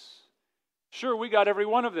 yes. Sure, we got every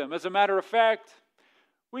one of them. As a matter of fact,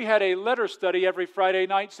 we had a letter study every Friday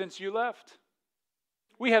night since you left.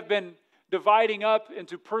 We have been dividing up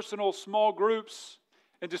into personal small groups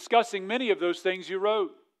and discussing many of those things you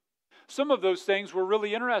wrote. Some of those things were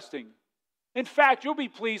really interesting. In fact, you'll be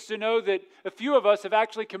pleased to know that a few of us have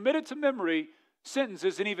actually committed to memory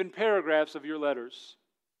sentences and even paragraphs of your letters.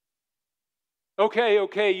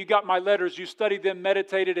 Okay, you got my letters. You studied them,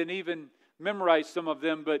 meditated, and even memorized some of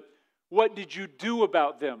them, but what did you do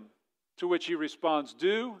about them? To which he responds,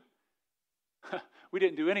 do? We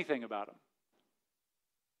didn't do anything about them.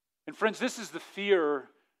 And friends, this is the fear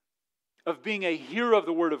of being a hearer of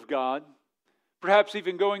the Word of God, perhaps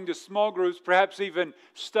even going to small groups, perhaps even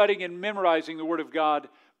studying and memorizing the Word of God,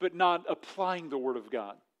 but not applying the Word of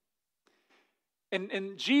God.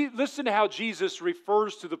 And listen to how Jesus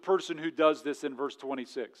refers to the person who does this in verse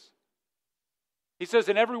 26. He says,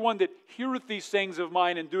 "And everyone that heareth these sayings of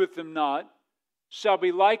mine and doeth them not shall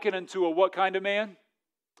be likened unto a what kind of man?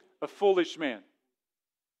 A foolish man."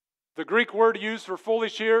 The Greek word used for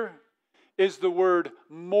foolish here is the word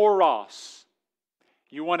moros.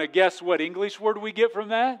 You want to guess what English word we get from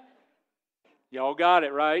that? Y'all got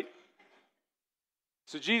it, right?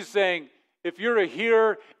 So Jesus is saying, if you're a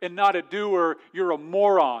hearer and not a doer, you're a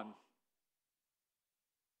moron.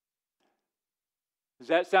 Does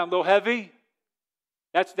that sound a little heavy?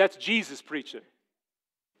 That's Jesus preaching.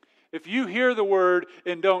 If you hear the word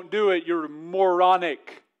and don't do it, you're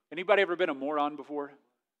moronic. Anybody ever been a moron before?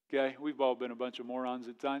 Okay, we've all been a bunch of morons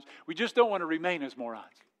at times. We just don't want to remain as morons.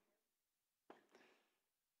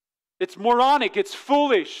 It's moronic. It's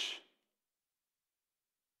foolish.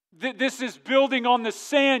 This is building on the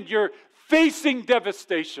sand. You're facing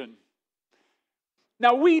devastation.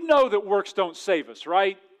 Now, we know that works don't save us,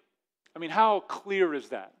 right? I mean, how clear is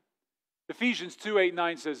that? Ephesians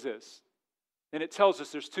 2:8-9 says this, and it tells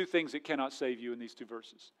us there's two things that cannot save you in these two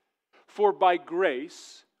verses. For by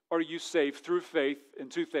grace are you saved through faith in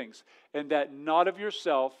two things, and that not of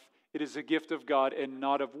yourself, it is a gift of God, and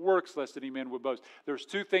not of works, lest any man would boast. There's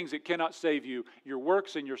two things that cannot save you, your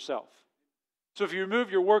works and yourself. So if you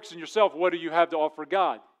remove your works and yourself, what do you have to offer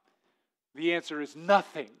God? The answer is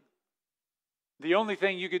nothing. The only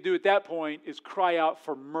thing you could do at that point is cry out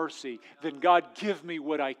for mercy. Then God, give me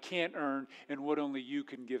what I can't earn and what only you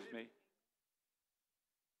can give me.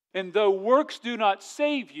 And though works do not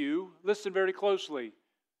save you, listen very closely,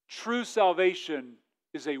 true salvation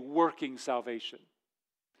is a working salvation.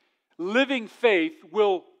 Living faith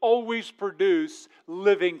will always produce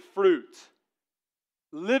living fruit.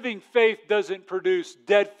 Living faith doesn't produce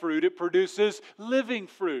dead fruit, it produces living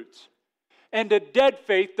fruit. And a dead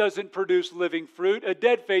faith doesn't produce living fruit. A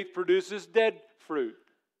dead faith produces dead fruit.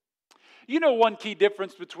 You know, one key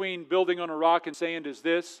difference between building on a rock and sand is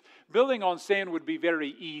this. Building on sand would be very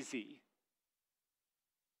easy.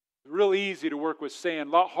 Real easy to work with sand,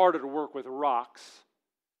 a lot harder to work with rocks.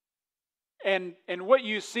 And what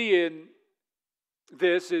you see in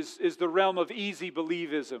this is the realm of easy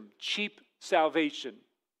believism, cheap salvation.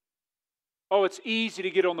 Oh, it's easy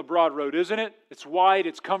to get on the broad road, isn't it? It's wide,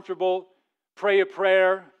 it's comfortable. Pray a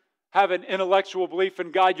prayer, have an intellectual belief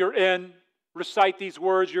in God, you're in. Recite these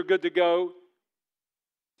words, you're good to go.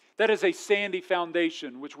 That is a sandy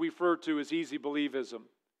foundation, which we refer to as easy believism.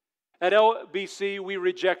 At LBC, we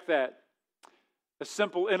reject that. A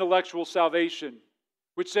simple intellectual salvation,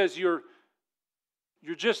 which says you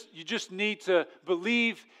just need to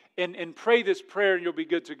believe and pray this prayer and you'll be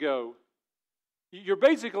good to go. You're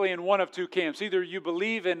basically in one of two camps. Either you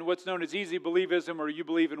believe in what's known as easy believism or you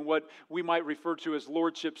believe in what we might refer to as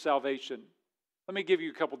lordship salvation. Let me give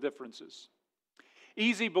you a couple differences.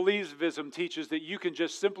 Easy believism teaches that you can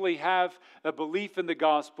just simply have a belief in the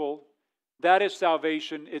gospel. That is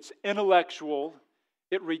salvation. It's intellectual.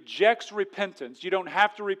 It rejects repentance. You don't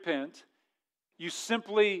have to repent. You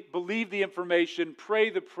simply believe the information, pray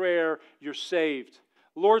the prayer, you're saved.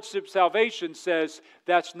 Lordship salvation says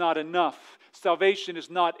that's not enough. Salvation is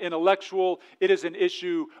not intellectual. It is an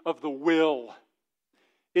issue of the will.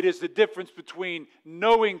 It is the difference between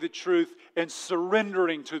knowing the truth and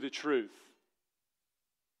surrendering to the truth.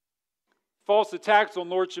 False attacks on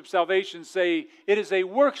Lordship salvation say it is a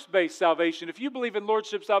works-based salvation. If you believe in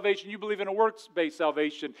Lordship salvation, you believe in a works-based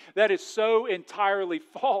salvation. That is so entirely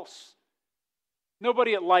false.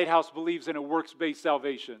 Nobody at Lighthouse believes in a works-based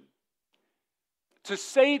salvation. To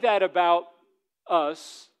say that about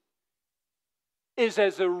us is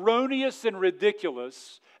as erroneous and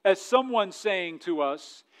ridiculous as someone saying to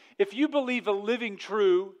us, if you believe a living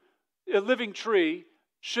tree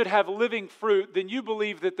should have living fruit, then you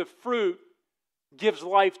believe that the fruit gives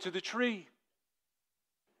life to the tree.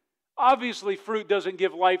 Obviously, fruit doesn't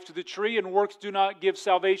give life to the tree, and works do not give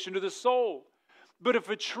salvation to the soul. But if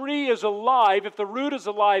a tree is alive, if the root is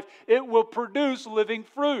alive, it will produce living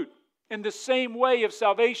fruit. In the same way, if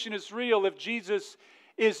salvation is real, if Jesus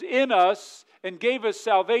is in us and gave us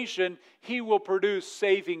salvation, He will produce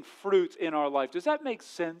saving fruit in our life. Does that make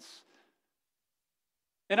sense?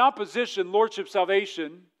 In opposition, Lordship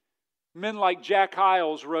salvation, men like Jack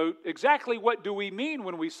Hyles wrote, exactly what do we mean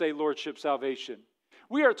when we say Lordship salvation?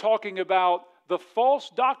 We are talking about the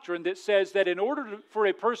false doctrine that says that in order for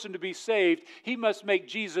a person to be saved, he must make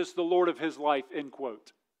Jesus the Lord of his life, end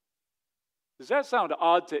quote. Does that sound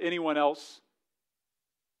odd to anyone else?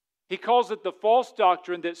 He calls it the false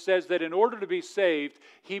doctrine that says that in order to be saved,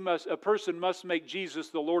 a person must make Jesus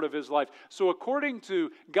the Lord of his life. So according to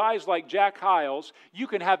guys like Jack Hyles, you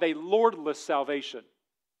can have a Lordless salvation.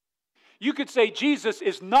 You could say, Jesus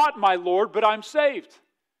is not my Lord, but I'm saved.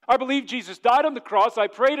 I believe Jesus died on the cross. I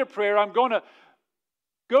prayed a prayer. I'm going to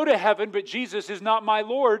go to heaven, but Jesus is not my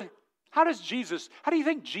Lord. How do you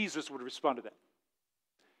think Jesus would respond to that?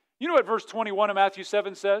 You know what verse 21 of Matthew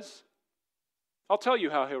 7 says? I'll tell you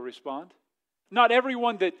how he'll respond. Not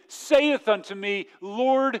everyone that saith unto me,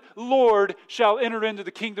 Lord, Lord, shall enter into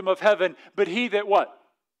the kingdom of heaven, but he that what?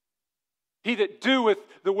 He that doeth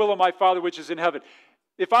the will of my Father which is in heaven.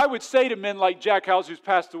 If I would say to men like Jack Hyles, who's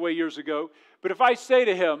passed away years ago, but if I say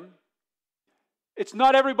to him, it's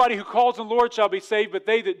not everybody who calls on the Lord shall be saved, but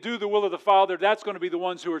they that do the will of the Father, that's going to be the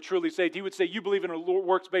ones who are truly saved. He would say, you believe in a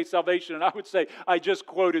works-based salvation, and I would say, I just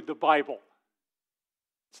quoted the Bible.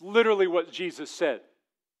 It's literally what Jesus said.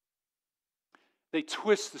 They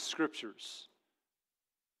twist the Scriptures.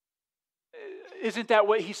 Isn't that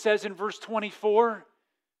what he says in verse 24?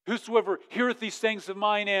 Whosoever heareth these things of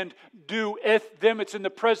mine and doeth them. It's in the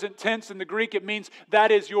present tense. In the Greek, it means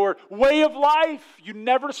that is your way of life. You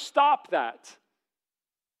never stop that.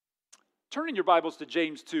 Turn in your Bibles to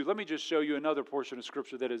James 2. Let me just show you another portion of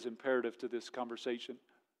Scripture that is imperative to this conversation.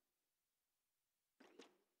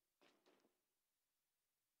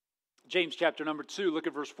 James chapter number 2, look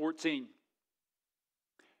at verse 14.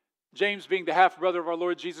 James, being the half-brother of our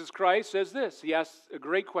Lord Jesus Christ, says this. He asks a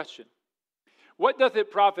great question. What doth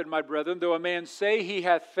it profit, my brethren, though a man say he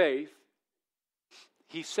hath faith?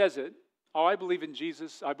 He says it. Oh, I believe in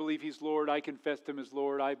Jesus. I believe he's Lord. I confess him as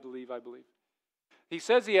Lord. I believe. He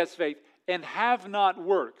says he has faith and have not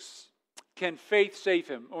works. Can faith save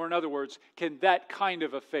him? Or in other words, can that kind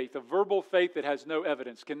of a faith, a verbal faith that has no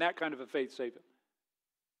evidence, can that kind of a faith save him?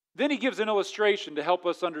 Then he gives an illustration to help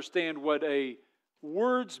us understand what a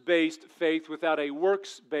words-based faith without a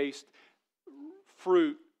works-based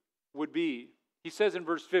fruit would be. He says in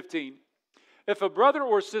verse 15, if a brother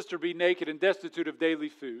or sister be naked and destitute of daily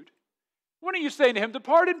food, what are you saying to him?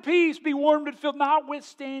 Depart in peace, be warmed and filled.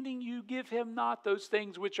 Notwithstanding, you give him not those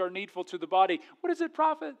things which are needful to the body. What does it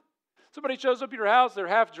profit? Somebody shows up at your house, they're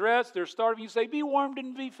half dressed, they're starving. You say, be warmed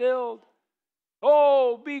and be filled.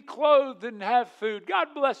 Oh, be clothed and have food. God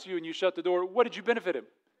bless you. And you shut the door. What did you benefit him?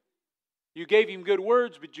 You gave him good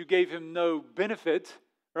words, but you gave him no benefit,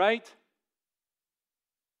 right?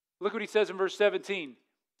 Look what he says in verse 17.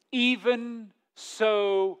 Even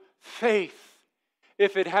so faith,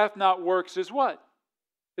 if it hath not works, is what?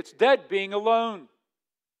 It's dead, being alone.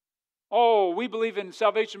 Oh, we believe in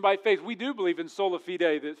salvation by faith. We do believe in sola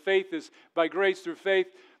fide, that faith is by grace through faith,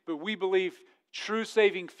 but we believe true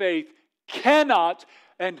saving faith cannot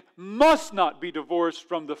and must not be divorced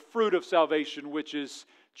from the fruit of salvation, which is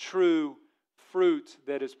true fruit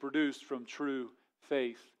that is produced from true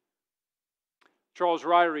faith. Charles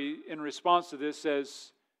Ryrie, in response to this,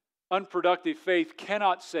 says, unproductive faith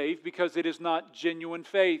cannot save because it is not genuine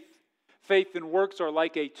faith. Faith and works are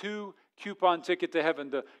like a two-coupon ticket to heaven.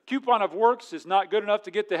 The coupon of works is not good enough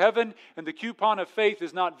to get to heaven, and the coupon of faith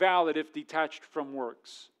is not valid if detached from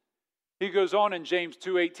works. He goes on in James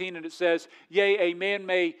 2:18, and it says, yea, a man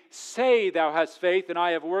may say thou hast faith, and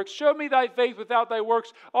I have works. Show me thy faith without thy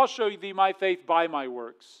works. I'll show thee my faith by my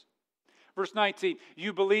works. Verse 19,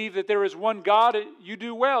 you believe that there is one God, you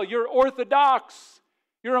do well. You're orthodox.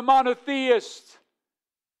 You're a monotheist.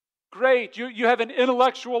 Great. You have an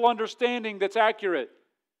intellectual understanding that's accurate.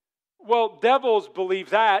 Well, devils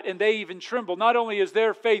believe that, and they even tremble. Not only is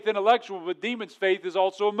their faith intellectual, but demons' faith is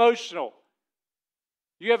also emotional.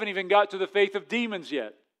 You haven't even got to the faith of demons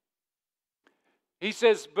yet. He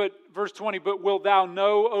says, but verse 20, but wilt thou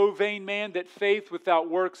know, O vain man, that faith without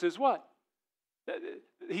works is what?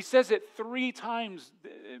 He says it 3 times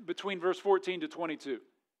between verse 14 to 22.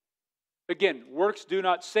 Again, works do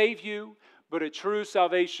not save you, but a true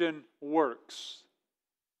salvation works.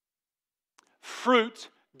 Fruit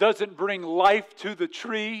doesn't bring life to the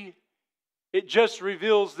tree. It just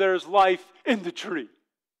reveals there's life in the tree.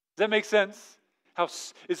 Does that make sense?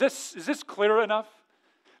 Is this clear enough?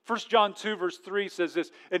 1 John 2 verse 3 says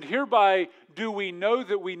this, and hereby do we know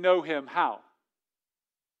that we know him. How?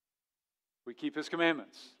 We keep his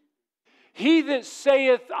commandments. He that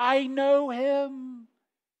saith, I know him,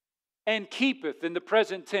 and keepeth, in the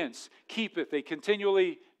present tense, keepeth, they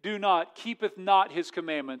continually do not, keepeth not his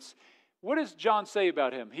commandments. What does John say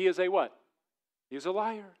about him? He is a what? He is a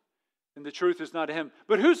liar. And the truth is not in him.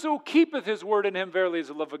 But whoso keepeth his word in him, verily is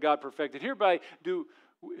the love of God perfected. Hereby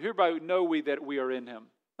know we that we are in him.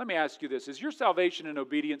 Let me ask you this. Is your salvation an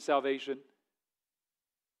obedient salvation?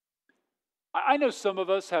 I know some of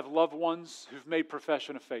us have loved ones who've made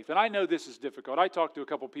profession of faith, and I know this is difficult. I talked to a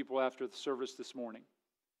couple people after the service this morning.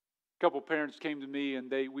 A couple parents came to me,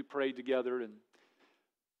 and we prayed together. And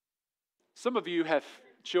some of you have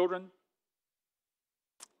children,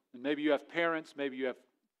 and maybe you have parents, maybe you have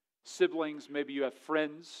siblings, maybe you have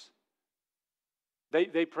friends.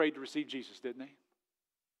 They prayed to receive Jesus, didn't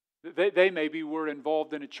they? They maybe were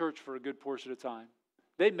involved in a church for a good portion of time.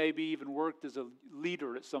 They maybe even worked as a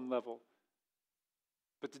leader at some level.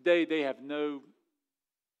 But today they have no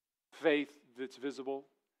faith that's visible.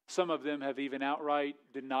 Some of them have even outright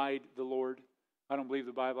denied the Lord. I don't believe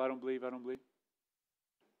the Bible. I don't believe.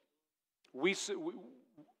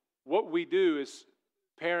 What we do as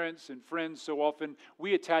parents and friends so often,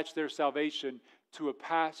 we attach their salvation to a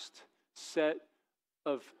past set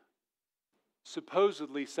of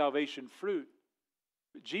supposedly salvation fruit.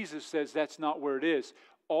 But Jesus says that's not where it is.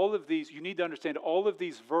 All of these, you need to understand, all of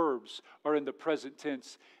these verbs are in the present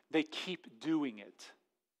tense. They keep doing it.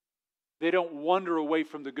 They don't wander away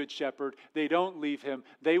from the Good Shepherd. They don't leave Him.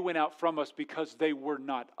 They went out from us because they were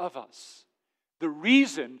not of us. The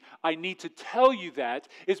reason I need to tell you that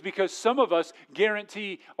is because some of us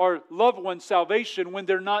guarantee our loved one's salvation when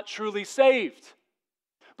they're not truly saved.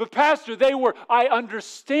 But Pastor, they were. I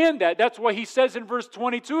understand that. That's why He says in verse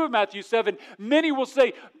 22 of Matthew 7, many will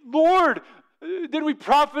say, Lord, did we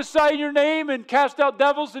prophesy in your name and cast out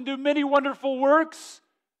devils and do many wonderful works?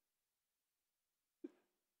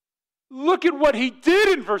 Look at what He did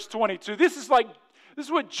in verse 22. This is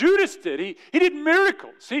what Judas did. He did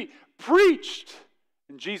miracles. He preached.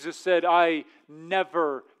 And Jesus said, I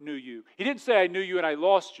never knew you. He didn't say I knew you and I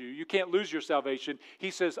lost you. You can't lose your salvation.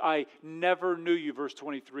 He says, I never knew you, verse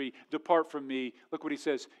 23. Depart from me. Look what He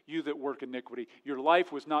says, you that work iniquity. Your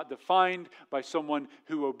life was not defined by someone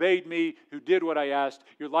who obeyed me, who did what I asked.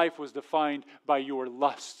 Your life was defined by your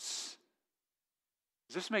lusts.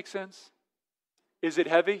 Does this make sense? Is it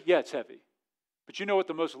heavy? Yeah, it's heavy. But you know what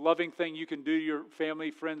the most loving thing you can do to your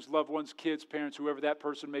family, friends, loved ones, kids, parents, whoever that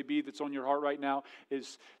person may be that's on your heart right now,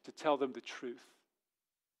 is to tell them the truth.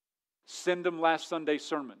 Send them last Sunday's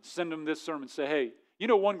sermon. Send them this sermon. Say, hey, you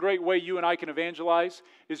know one great way you and I can evangelize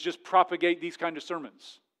is just propagate these kind of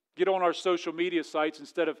sermons. Get on our social media sites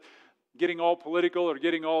instead of getting all political or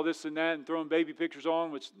getting all this and that and throwing baby pictures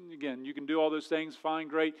on, which, again, you can do all those things, fine,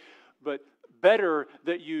 great. But better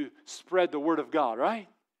that you spread the Word of God, right?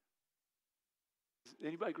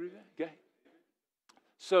 Anybody agree with that? Okay.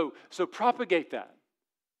 So propagate that.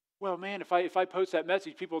 Well, man, if I post that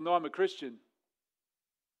message, people know I'm a Christian.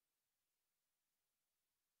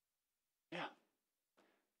 Yeah.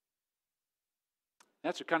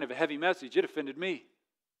 That's a kind of a heavy message. It offended me.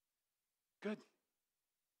 Good.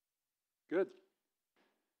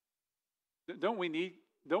 Don't we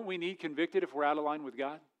need convicted if we're out of line with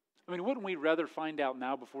God? I mean, wouldn't we rather find out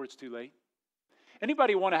now before it's too late?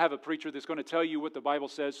 Anybody want to have a preacher that's going to tell you what the Bible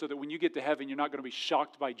says so that when you get to heaven, you're not going to be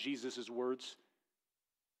shocked by Jesus' words?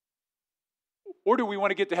 Or do we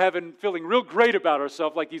want to get to heaven feeling real great about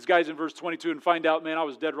ourselves like these guys in verse 22 and find out, man, I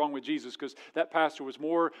was dead wrong with Jesus because that pastor was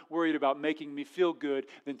more worried about making me feel good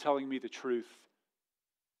than telling me the truth?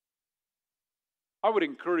 I would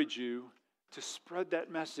encourage you to spread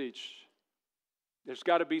that message. There's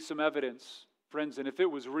got to be some evidence. Friends, and if it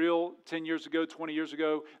was real 10 years ago, 20 years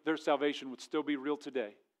ago, their salvation would still be real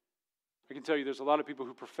today. I can tell you there's a lot of people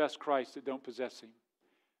who profess Christ that don't possess Him.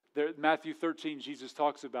 Matthew 13, Jesus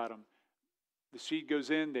talks about them. The seed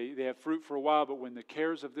goes in, they have fruit for a while, but when the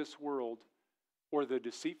cares of this world or the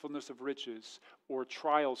deceitfulness of riches or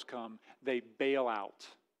trials come, they bail out.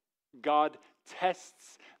 God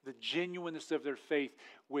tests the genuineness of their faith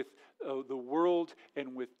with the world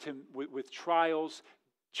and with trials,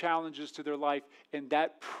 challenges to their life, and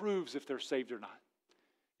that proves if they're saved or not.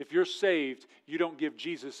 If you're saved, you don't give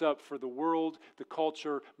Jesus up for the world, the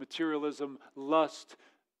culture, materialism, lust,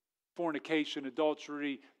 fornication,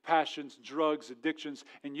 adultery, passions, drugs, addictions,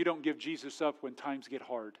 and you don't give Jesus up when times get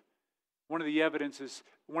hard. One of the evidences,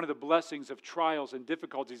 one of the blessings of trials and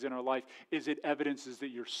difficulties in our life is it evidences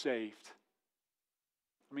that you're saved.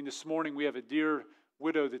 I mean, this morning we have a dear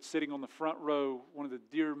widow that's sitting on the front row, one of the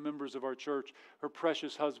dear members of our church, her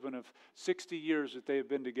precious husband of 60 years that they have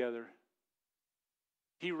been together.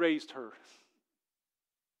 He raised her.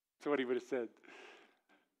 That's what he would have said.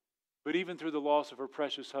 But even through the loss of her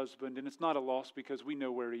precious husband, and it's not a loss because we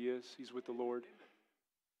know where he is, he's with the Lord,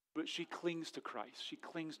 but she clings to Christ. She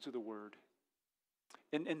clings to the Word.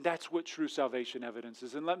 And that's what true salvation evidence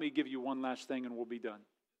is. And let me give you one last thing and we'll be done.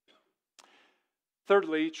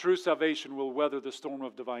 Thirdly, true salvation will weather the storm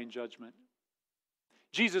of divine judgment.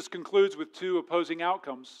 Jesus concludes with two opposing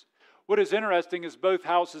outcomes. What is interesting is both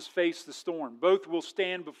houses face the storm. Both will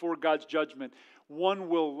stand before God's judgment. One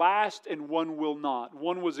will last and one will not.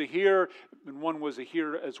 One was a hearer and one was a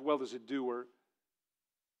hearer as well as a doer.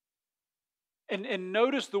 And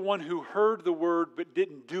notice the one who heard the word but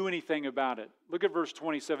didn't do anything about it. Look at verse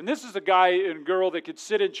 27. This is a guy and girl that could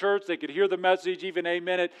sit in church, they could hear the message, even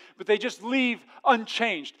amen it, but they just leave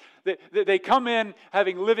unchanged. They come in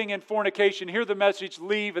living in fornication, hear the message,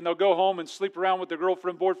 leave, and they'll go home and sleep around with their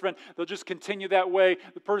girlfriend, boyfriend. They'll just continue that way.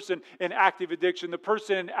 The person in active addiction, the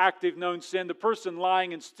person in active known sin, the person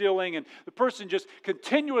lying and stealing, and the person just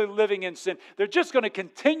continually living in sin. They're just going to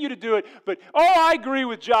continue to do it, but, I agree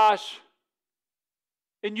with Josh.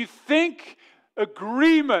 And you think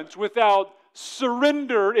agreement without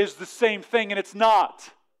surrender is the same thing, and it's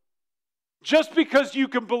not. Just because you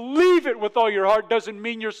can believe it with all your heart doesn't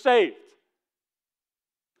mean you're saved.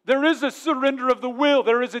 There is a surrender of the will.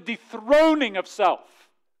 There is a dethroning of self.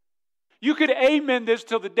 You could amen this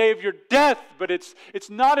till the day of your death, but it's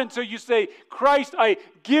not until you say, Christ, I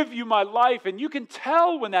give you my life. And you can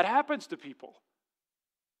tell when that happens to people.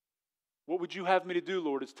 What would you have me to do,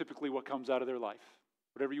 Lord? Is typically what comes out of their life.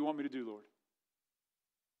 Whatever you want me to do,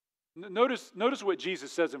 Lord. Notice what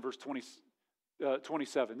Jesus says in verse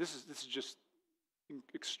 27. This is just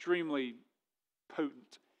extremely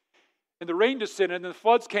potent. And the rain descended, and the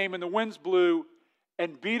floods came, and the winds blew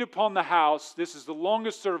and beat upon the house. This is the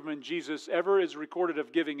longest sermon Jesus ever is recorded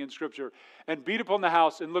of giving in Scripture. And beat upon the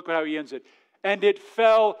house, and look how he ends it. And it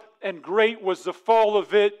fell, and great was the fall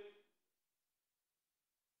of it.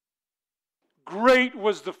 Great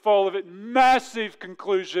was the fall of it. Massive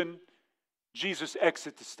conclusion. Jesus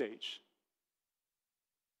exits the stage.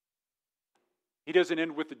 He doesn't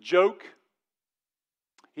end with a joke.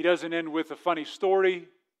 He doesn't end with a funny story.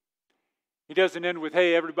 He doesn't end with,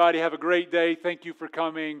 hey, everybody, have a great day. Thank you for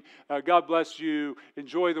coming. God bless you.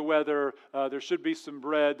 Enjoy the weather. There should be some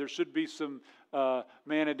bread. There should be some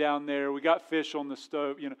manna down there. We got fish on the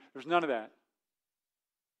stove. There's none of that.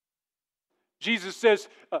 Jesus says,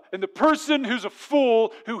 and the person who's a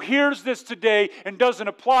fool who hears this today and doesn't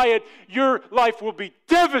apply it, your life will be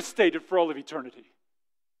devastated for all of eternity.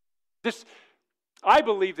 I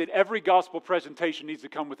believe that every gospel presentation needs to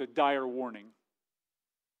come with a dire warning.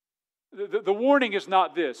 The warning is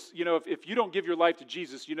not this. If you don't give your life to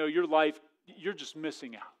Jesus, your life, you're just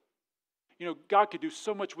missing out. God could do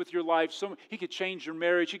so much with your life. He could change your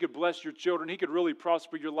marriage. He could bless your children. He could really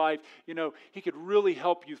prosper your life. He could really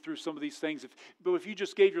help you through some of these things. But if you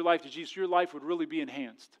just gave your life to Jesus, your life would really be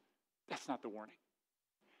enhanced. That's not the warning.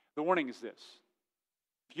 The warning is this.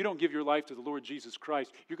 If you don't give your life to the Lord Jesus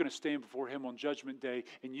Christ, you're going to stand before Him on Judgment Day,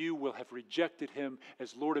 and you will have rejected Him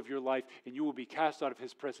as Lord of your life, and you will be cast out of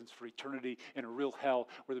His presence for eternity in a real hell,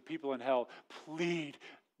 where the people in hell plead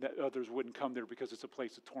that others wouldn't come there because it's a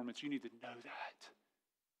place of torments. You need to know that.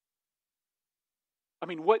 I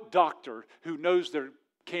mean, what doctor who knows their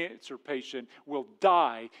cancer patient will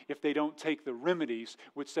die if they don't take the remedies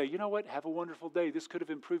would say, you know what, have a wonderful day. This could have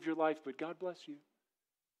improved your life, but God bless you.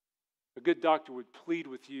 A good doctor would plead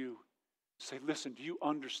with you, say, listen, do you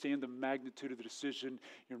understand the magnitude of the decision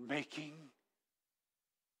you're making?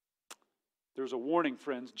 There's a warning,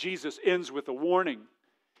 friends. Jesus ends with a warning.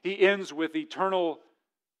 He ends with an eternal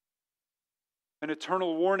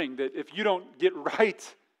warning that if you don't get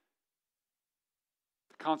right,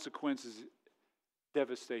 the consequence is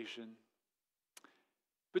devastation.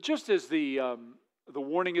 But just as the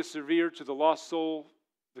warning is severe to the lost soul,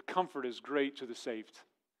 the comfort is great to the saved.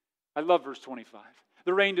 I love verse 25.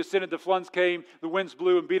 The rain descended, the floods came, the winds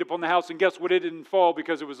blew and beat upon the house, and guess what? It didn't fall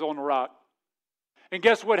because it was on a rock. And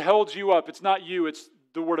guess what holds you up? It's not you, it's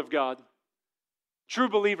the Word of God. True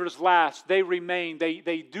believers last. They remain.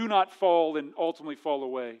 They do not fall and ultimately fall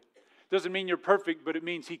away. Doesn't mean you're perfect, but it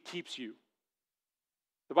means He keeps you.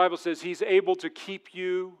 The Bible says He's able to keep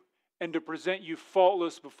you and to present you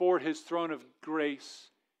faultless before His throne of grace.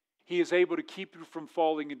 He is able to keep you from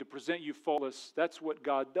falling and to present you faultless. That's what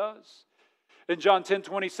God does. In John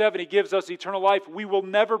 10:27, He gives us eternal life. We will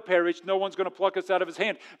never perish. No one's going to pluck us out of His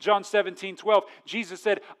hand. John 17:12, Jesus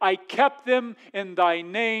said, I kept them in Thy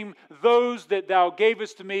name. Those that Thou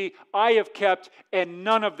gavest to me, I have kept, and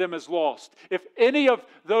none of them is lost. If any of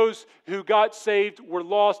those who got saved were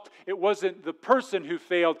lost, it wasn't the person who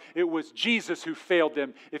failed. It was Jesus who failed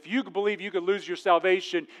them. If you believe you could lose your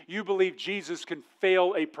salvation, you believe Jesus can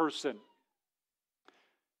fail a person.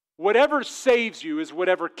 Whatever saves you is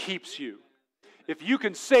whatever keeps you. If you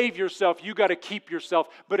can save yourself, you got to keep yourself.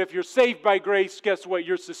 But if you're saved by grace, guess what?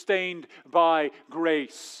 You're sustained by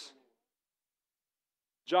grace.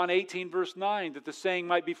 John 18, verse 9, that the saying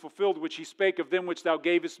might be fulfilled, which He spake, of them which Thou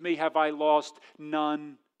gavest me have I lost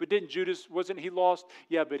none. But didn't Judas, wasn't he lost?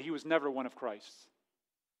 Yeah, but he was never one of Christ's.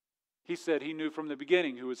 He said he knew from the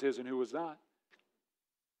beginning who was his and who was not.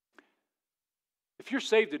 If you're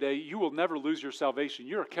saved today, you will never lose your salvation.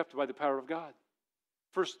 You are kept by the power of God.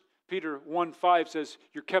 1 Peter 1:5 says,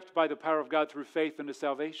 you're kept by the power of God through faith unto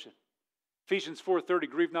salvation. Ephesians 4:30,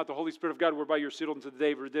 grieve not the Holy Spirit of God, whereby you're sealed unto the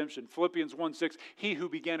day of redemption. Philippians 1:6, he who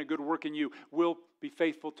began a good work in you will be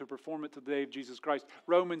faithful to perform it to the day of Jesus Christ.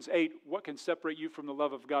 Romans 8, what can separate you from the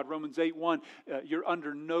love of God? Romans 8:1, you're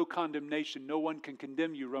under no condemnation. No one can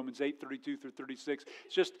condemn you. Romans 8:32 through 36.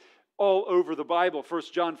 It's just all over the Bible. 1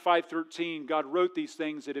 John 5:13, God wrote these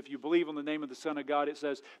things that if you believe on the name of the Son of God, it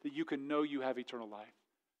says that you can know you have eternal life.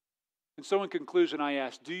 And so in conclusion, I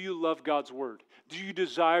ask, do you love God's Word? Do you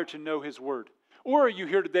desire to know His Word? Or are you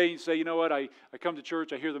here today and you say, you know what, I come to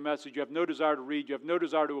church, I hear the message, you have no desire to read, you have no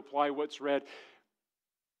desire to apply what's read.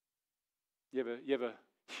 You have a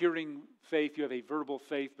hearing faith, you have a verbal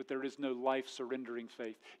faith, but there is no life-surrendering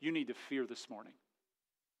faith. You need to fear this morning.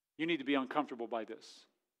 You need to be uncomfortable by this.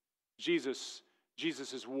 Jesus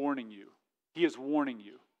is warning you. He is warning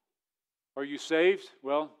you. Are you saved?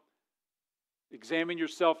 Well, examine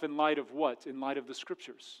yourself in light of what? In light of the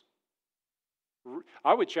Scriptures.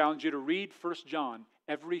 I would challenge you to read 1 John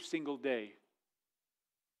every single day.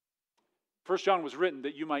 1 John was written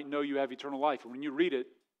that you might know you have eternal life. And when you read it,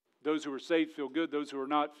 those who are saved feel good. Those who are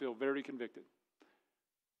not feel very convicted.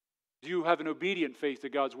 Do you have an obedient faith to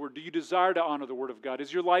God's Word? Do you desire to honor the Word of God?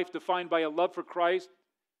 Is your life defined by a love for Christ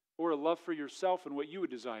or a love for yourself and what you would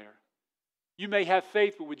desire? You may have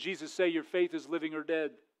faith, but would Jesus say your faith is living or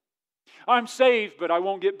dead? I'm saved, but I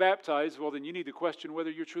won't get baptized. Well, then you need to question whether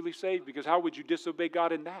you're truly saved, because how would you disobey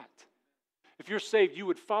God in that? If you're saved, you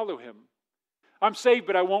would follow Him. I'm saved,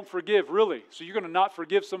 but I won't forgive. Really? So you're going to not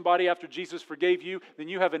forgive somebody after Jesus forgave you? Then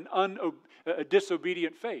you have a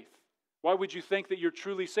disobedient faith. Why would you think that you're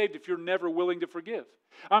truly saved if you're never willing to forgive?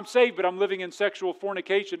 I'm saved, but I'm living in sexual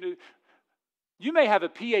fornication. You may have a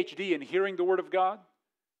PhD in hearing the Word of God,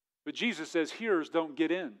 but Jesus says hearers don't get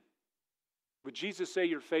in. Would Jesus say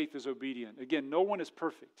your faith is obedient? Again, no one is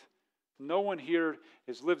perfect. No one here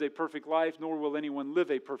has lived a perfect life, nor will anyone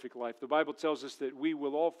live a perfect life. The Bible tells us that we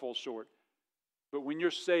will all fall short. But when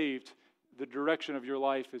you're saved, the direction of your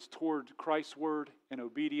life is toward Christ's Word and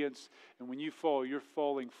obedience. And when you fall, you're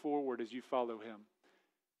falling forward as you follow Him.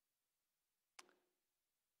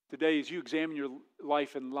 Today, as you examine your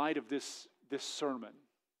life in light of this sermon,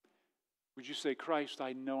 would you say, Christ,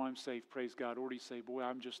 I know I'm saved, praise God? Or do you say, boy,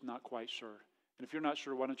 I'm just not quite sure? And if you're not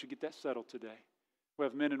sure, why don't you get that settled today? We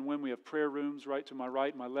have men and women. We have prayer rooms right to my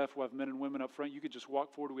right, my left. We have men and women up front. You could just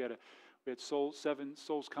walk forward. We had 7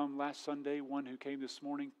 souls come last Sunday, one who came this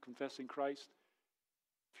morning confessing Christ.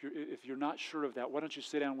 If you're not sure of that, why don't you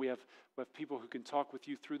sit down? We have people who can talk with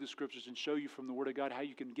you through the Scriptures and show you from the Word of God how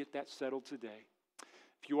you can get that settled today.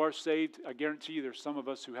 If you are saved, I guarantee you there's some of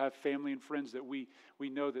us who have family and friends that we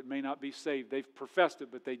know that may not be saved. They've professed it,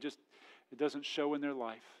 but it doesn't show in their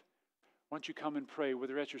life. Why don't you come and pray,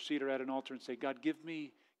 whether at your seat or at an altar, and say, God, give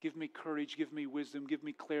me courage, give me wisdom, give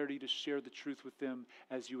me clarity to share the truth with them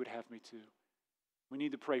as you would have me to. We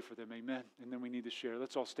need to pray for them, amen, and then we need to share.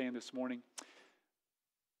 Let's all stand this morning.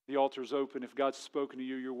 The altar's open. If God's spoken to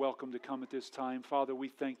you, you're welcome to come at this time. Father, we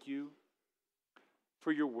thank you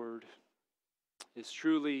for your word.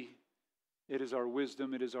 It is our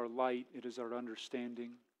wisdom, it is our light, it is our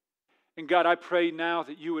understanding. And God, I pray now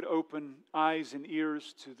that you would open eyes and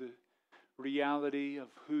ears to the reality of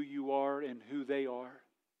who you are and who they are.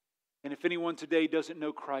 And if anyone today doesn't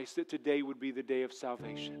know Christ, that today would be the day of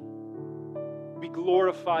salvation. Be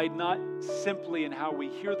glorified not simply in how we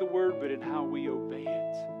hear the word, but in how we obey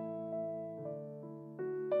it.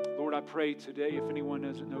 Lord, I pray today, if anyone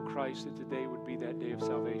doesn't know Christ, that today would be that day of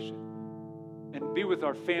salvation. And be with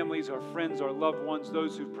our families, our friends, our loved ones,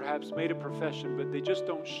 those who've perhaps made a profession, but they just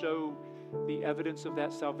don't show the evidence of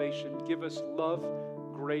that salvation. Give us love,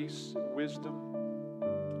 grace, wisdom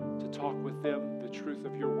to talk with them the truth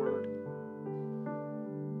of your word.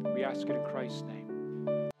 We ask it in Christ's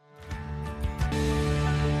name.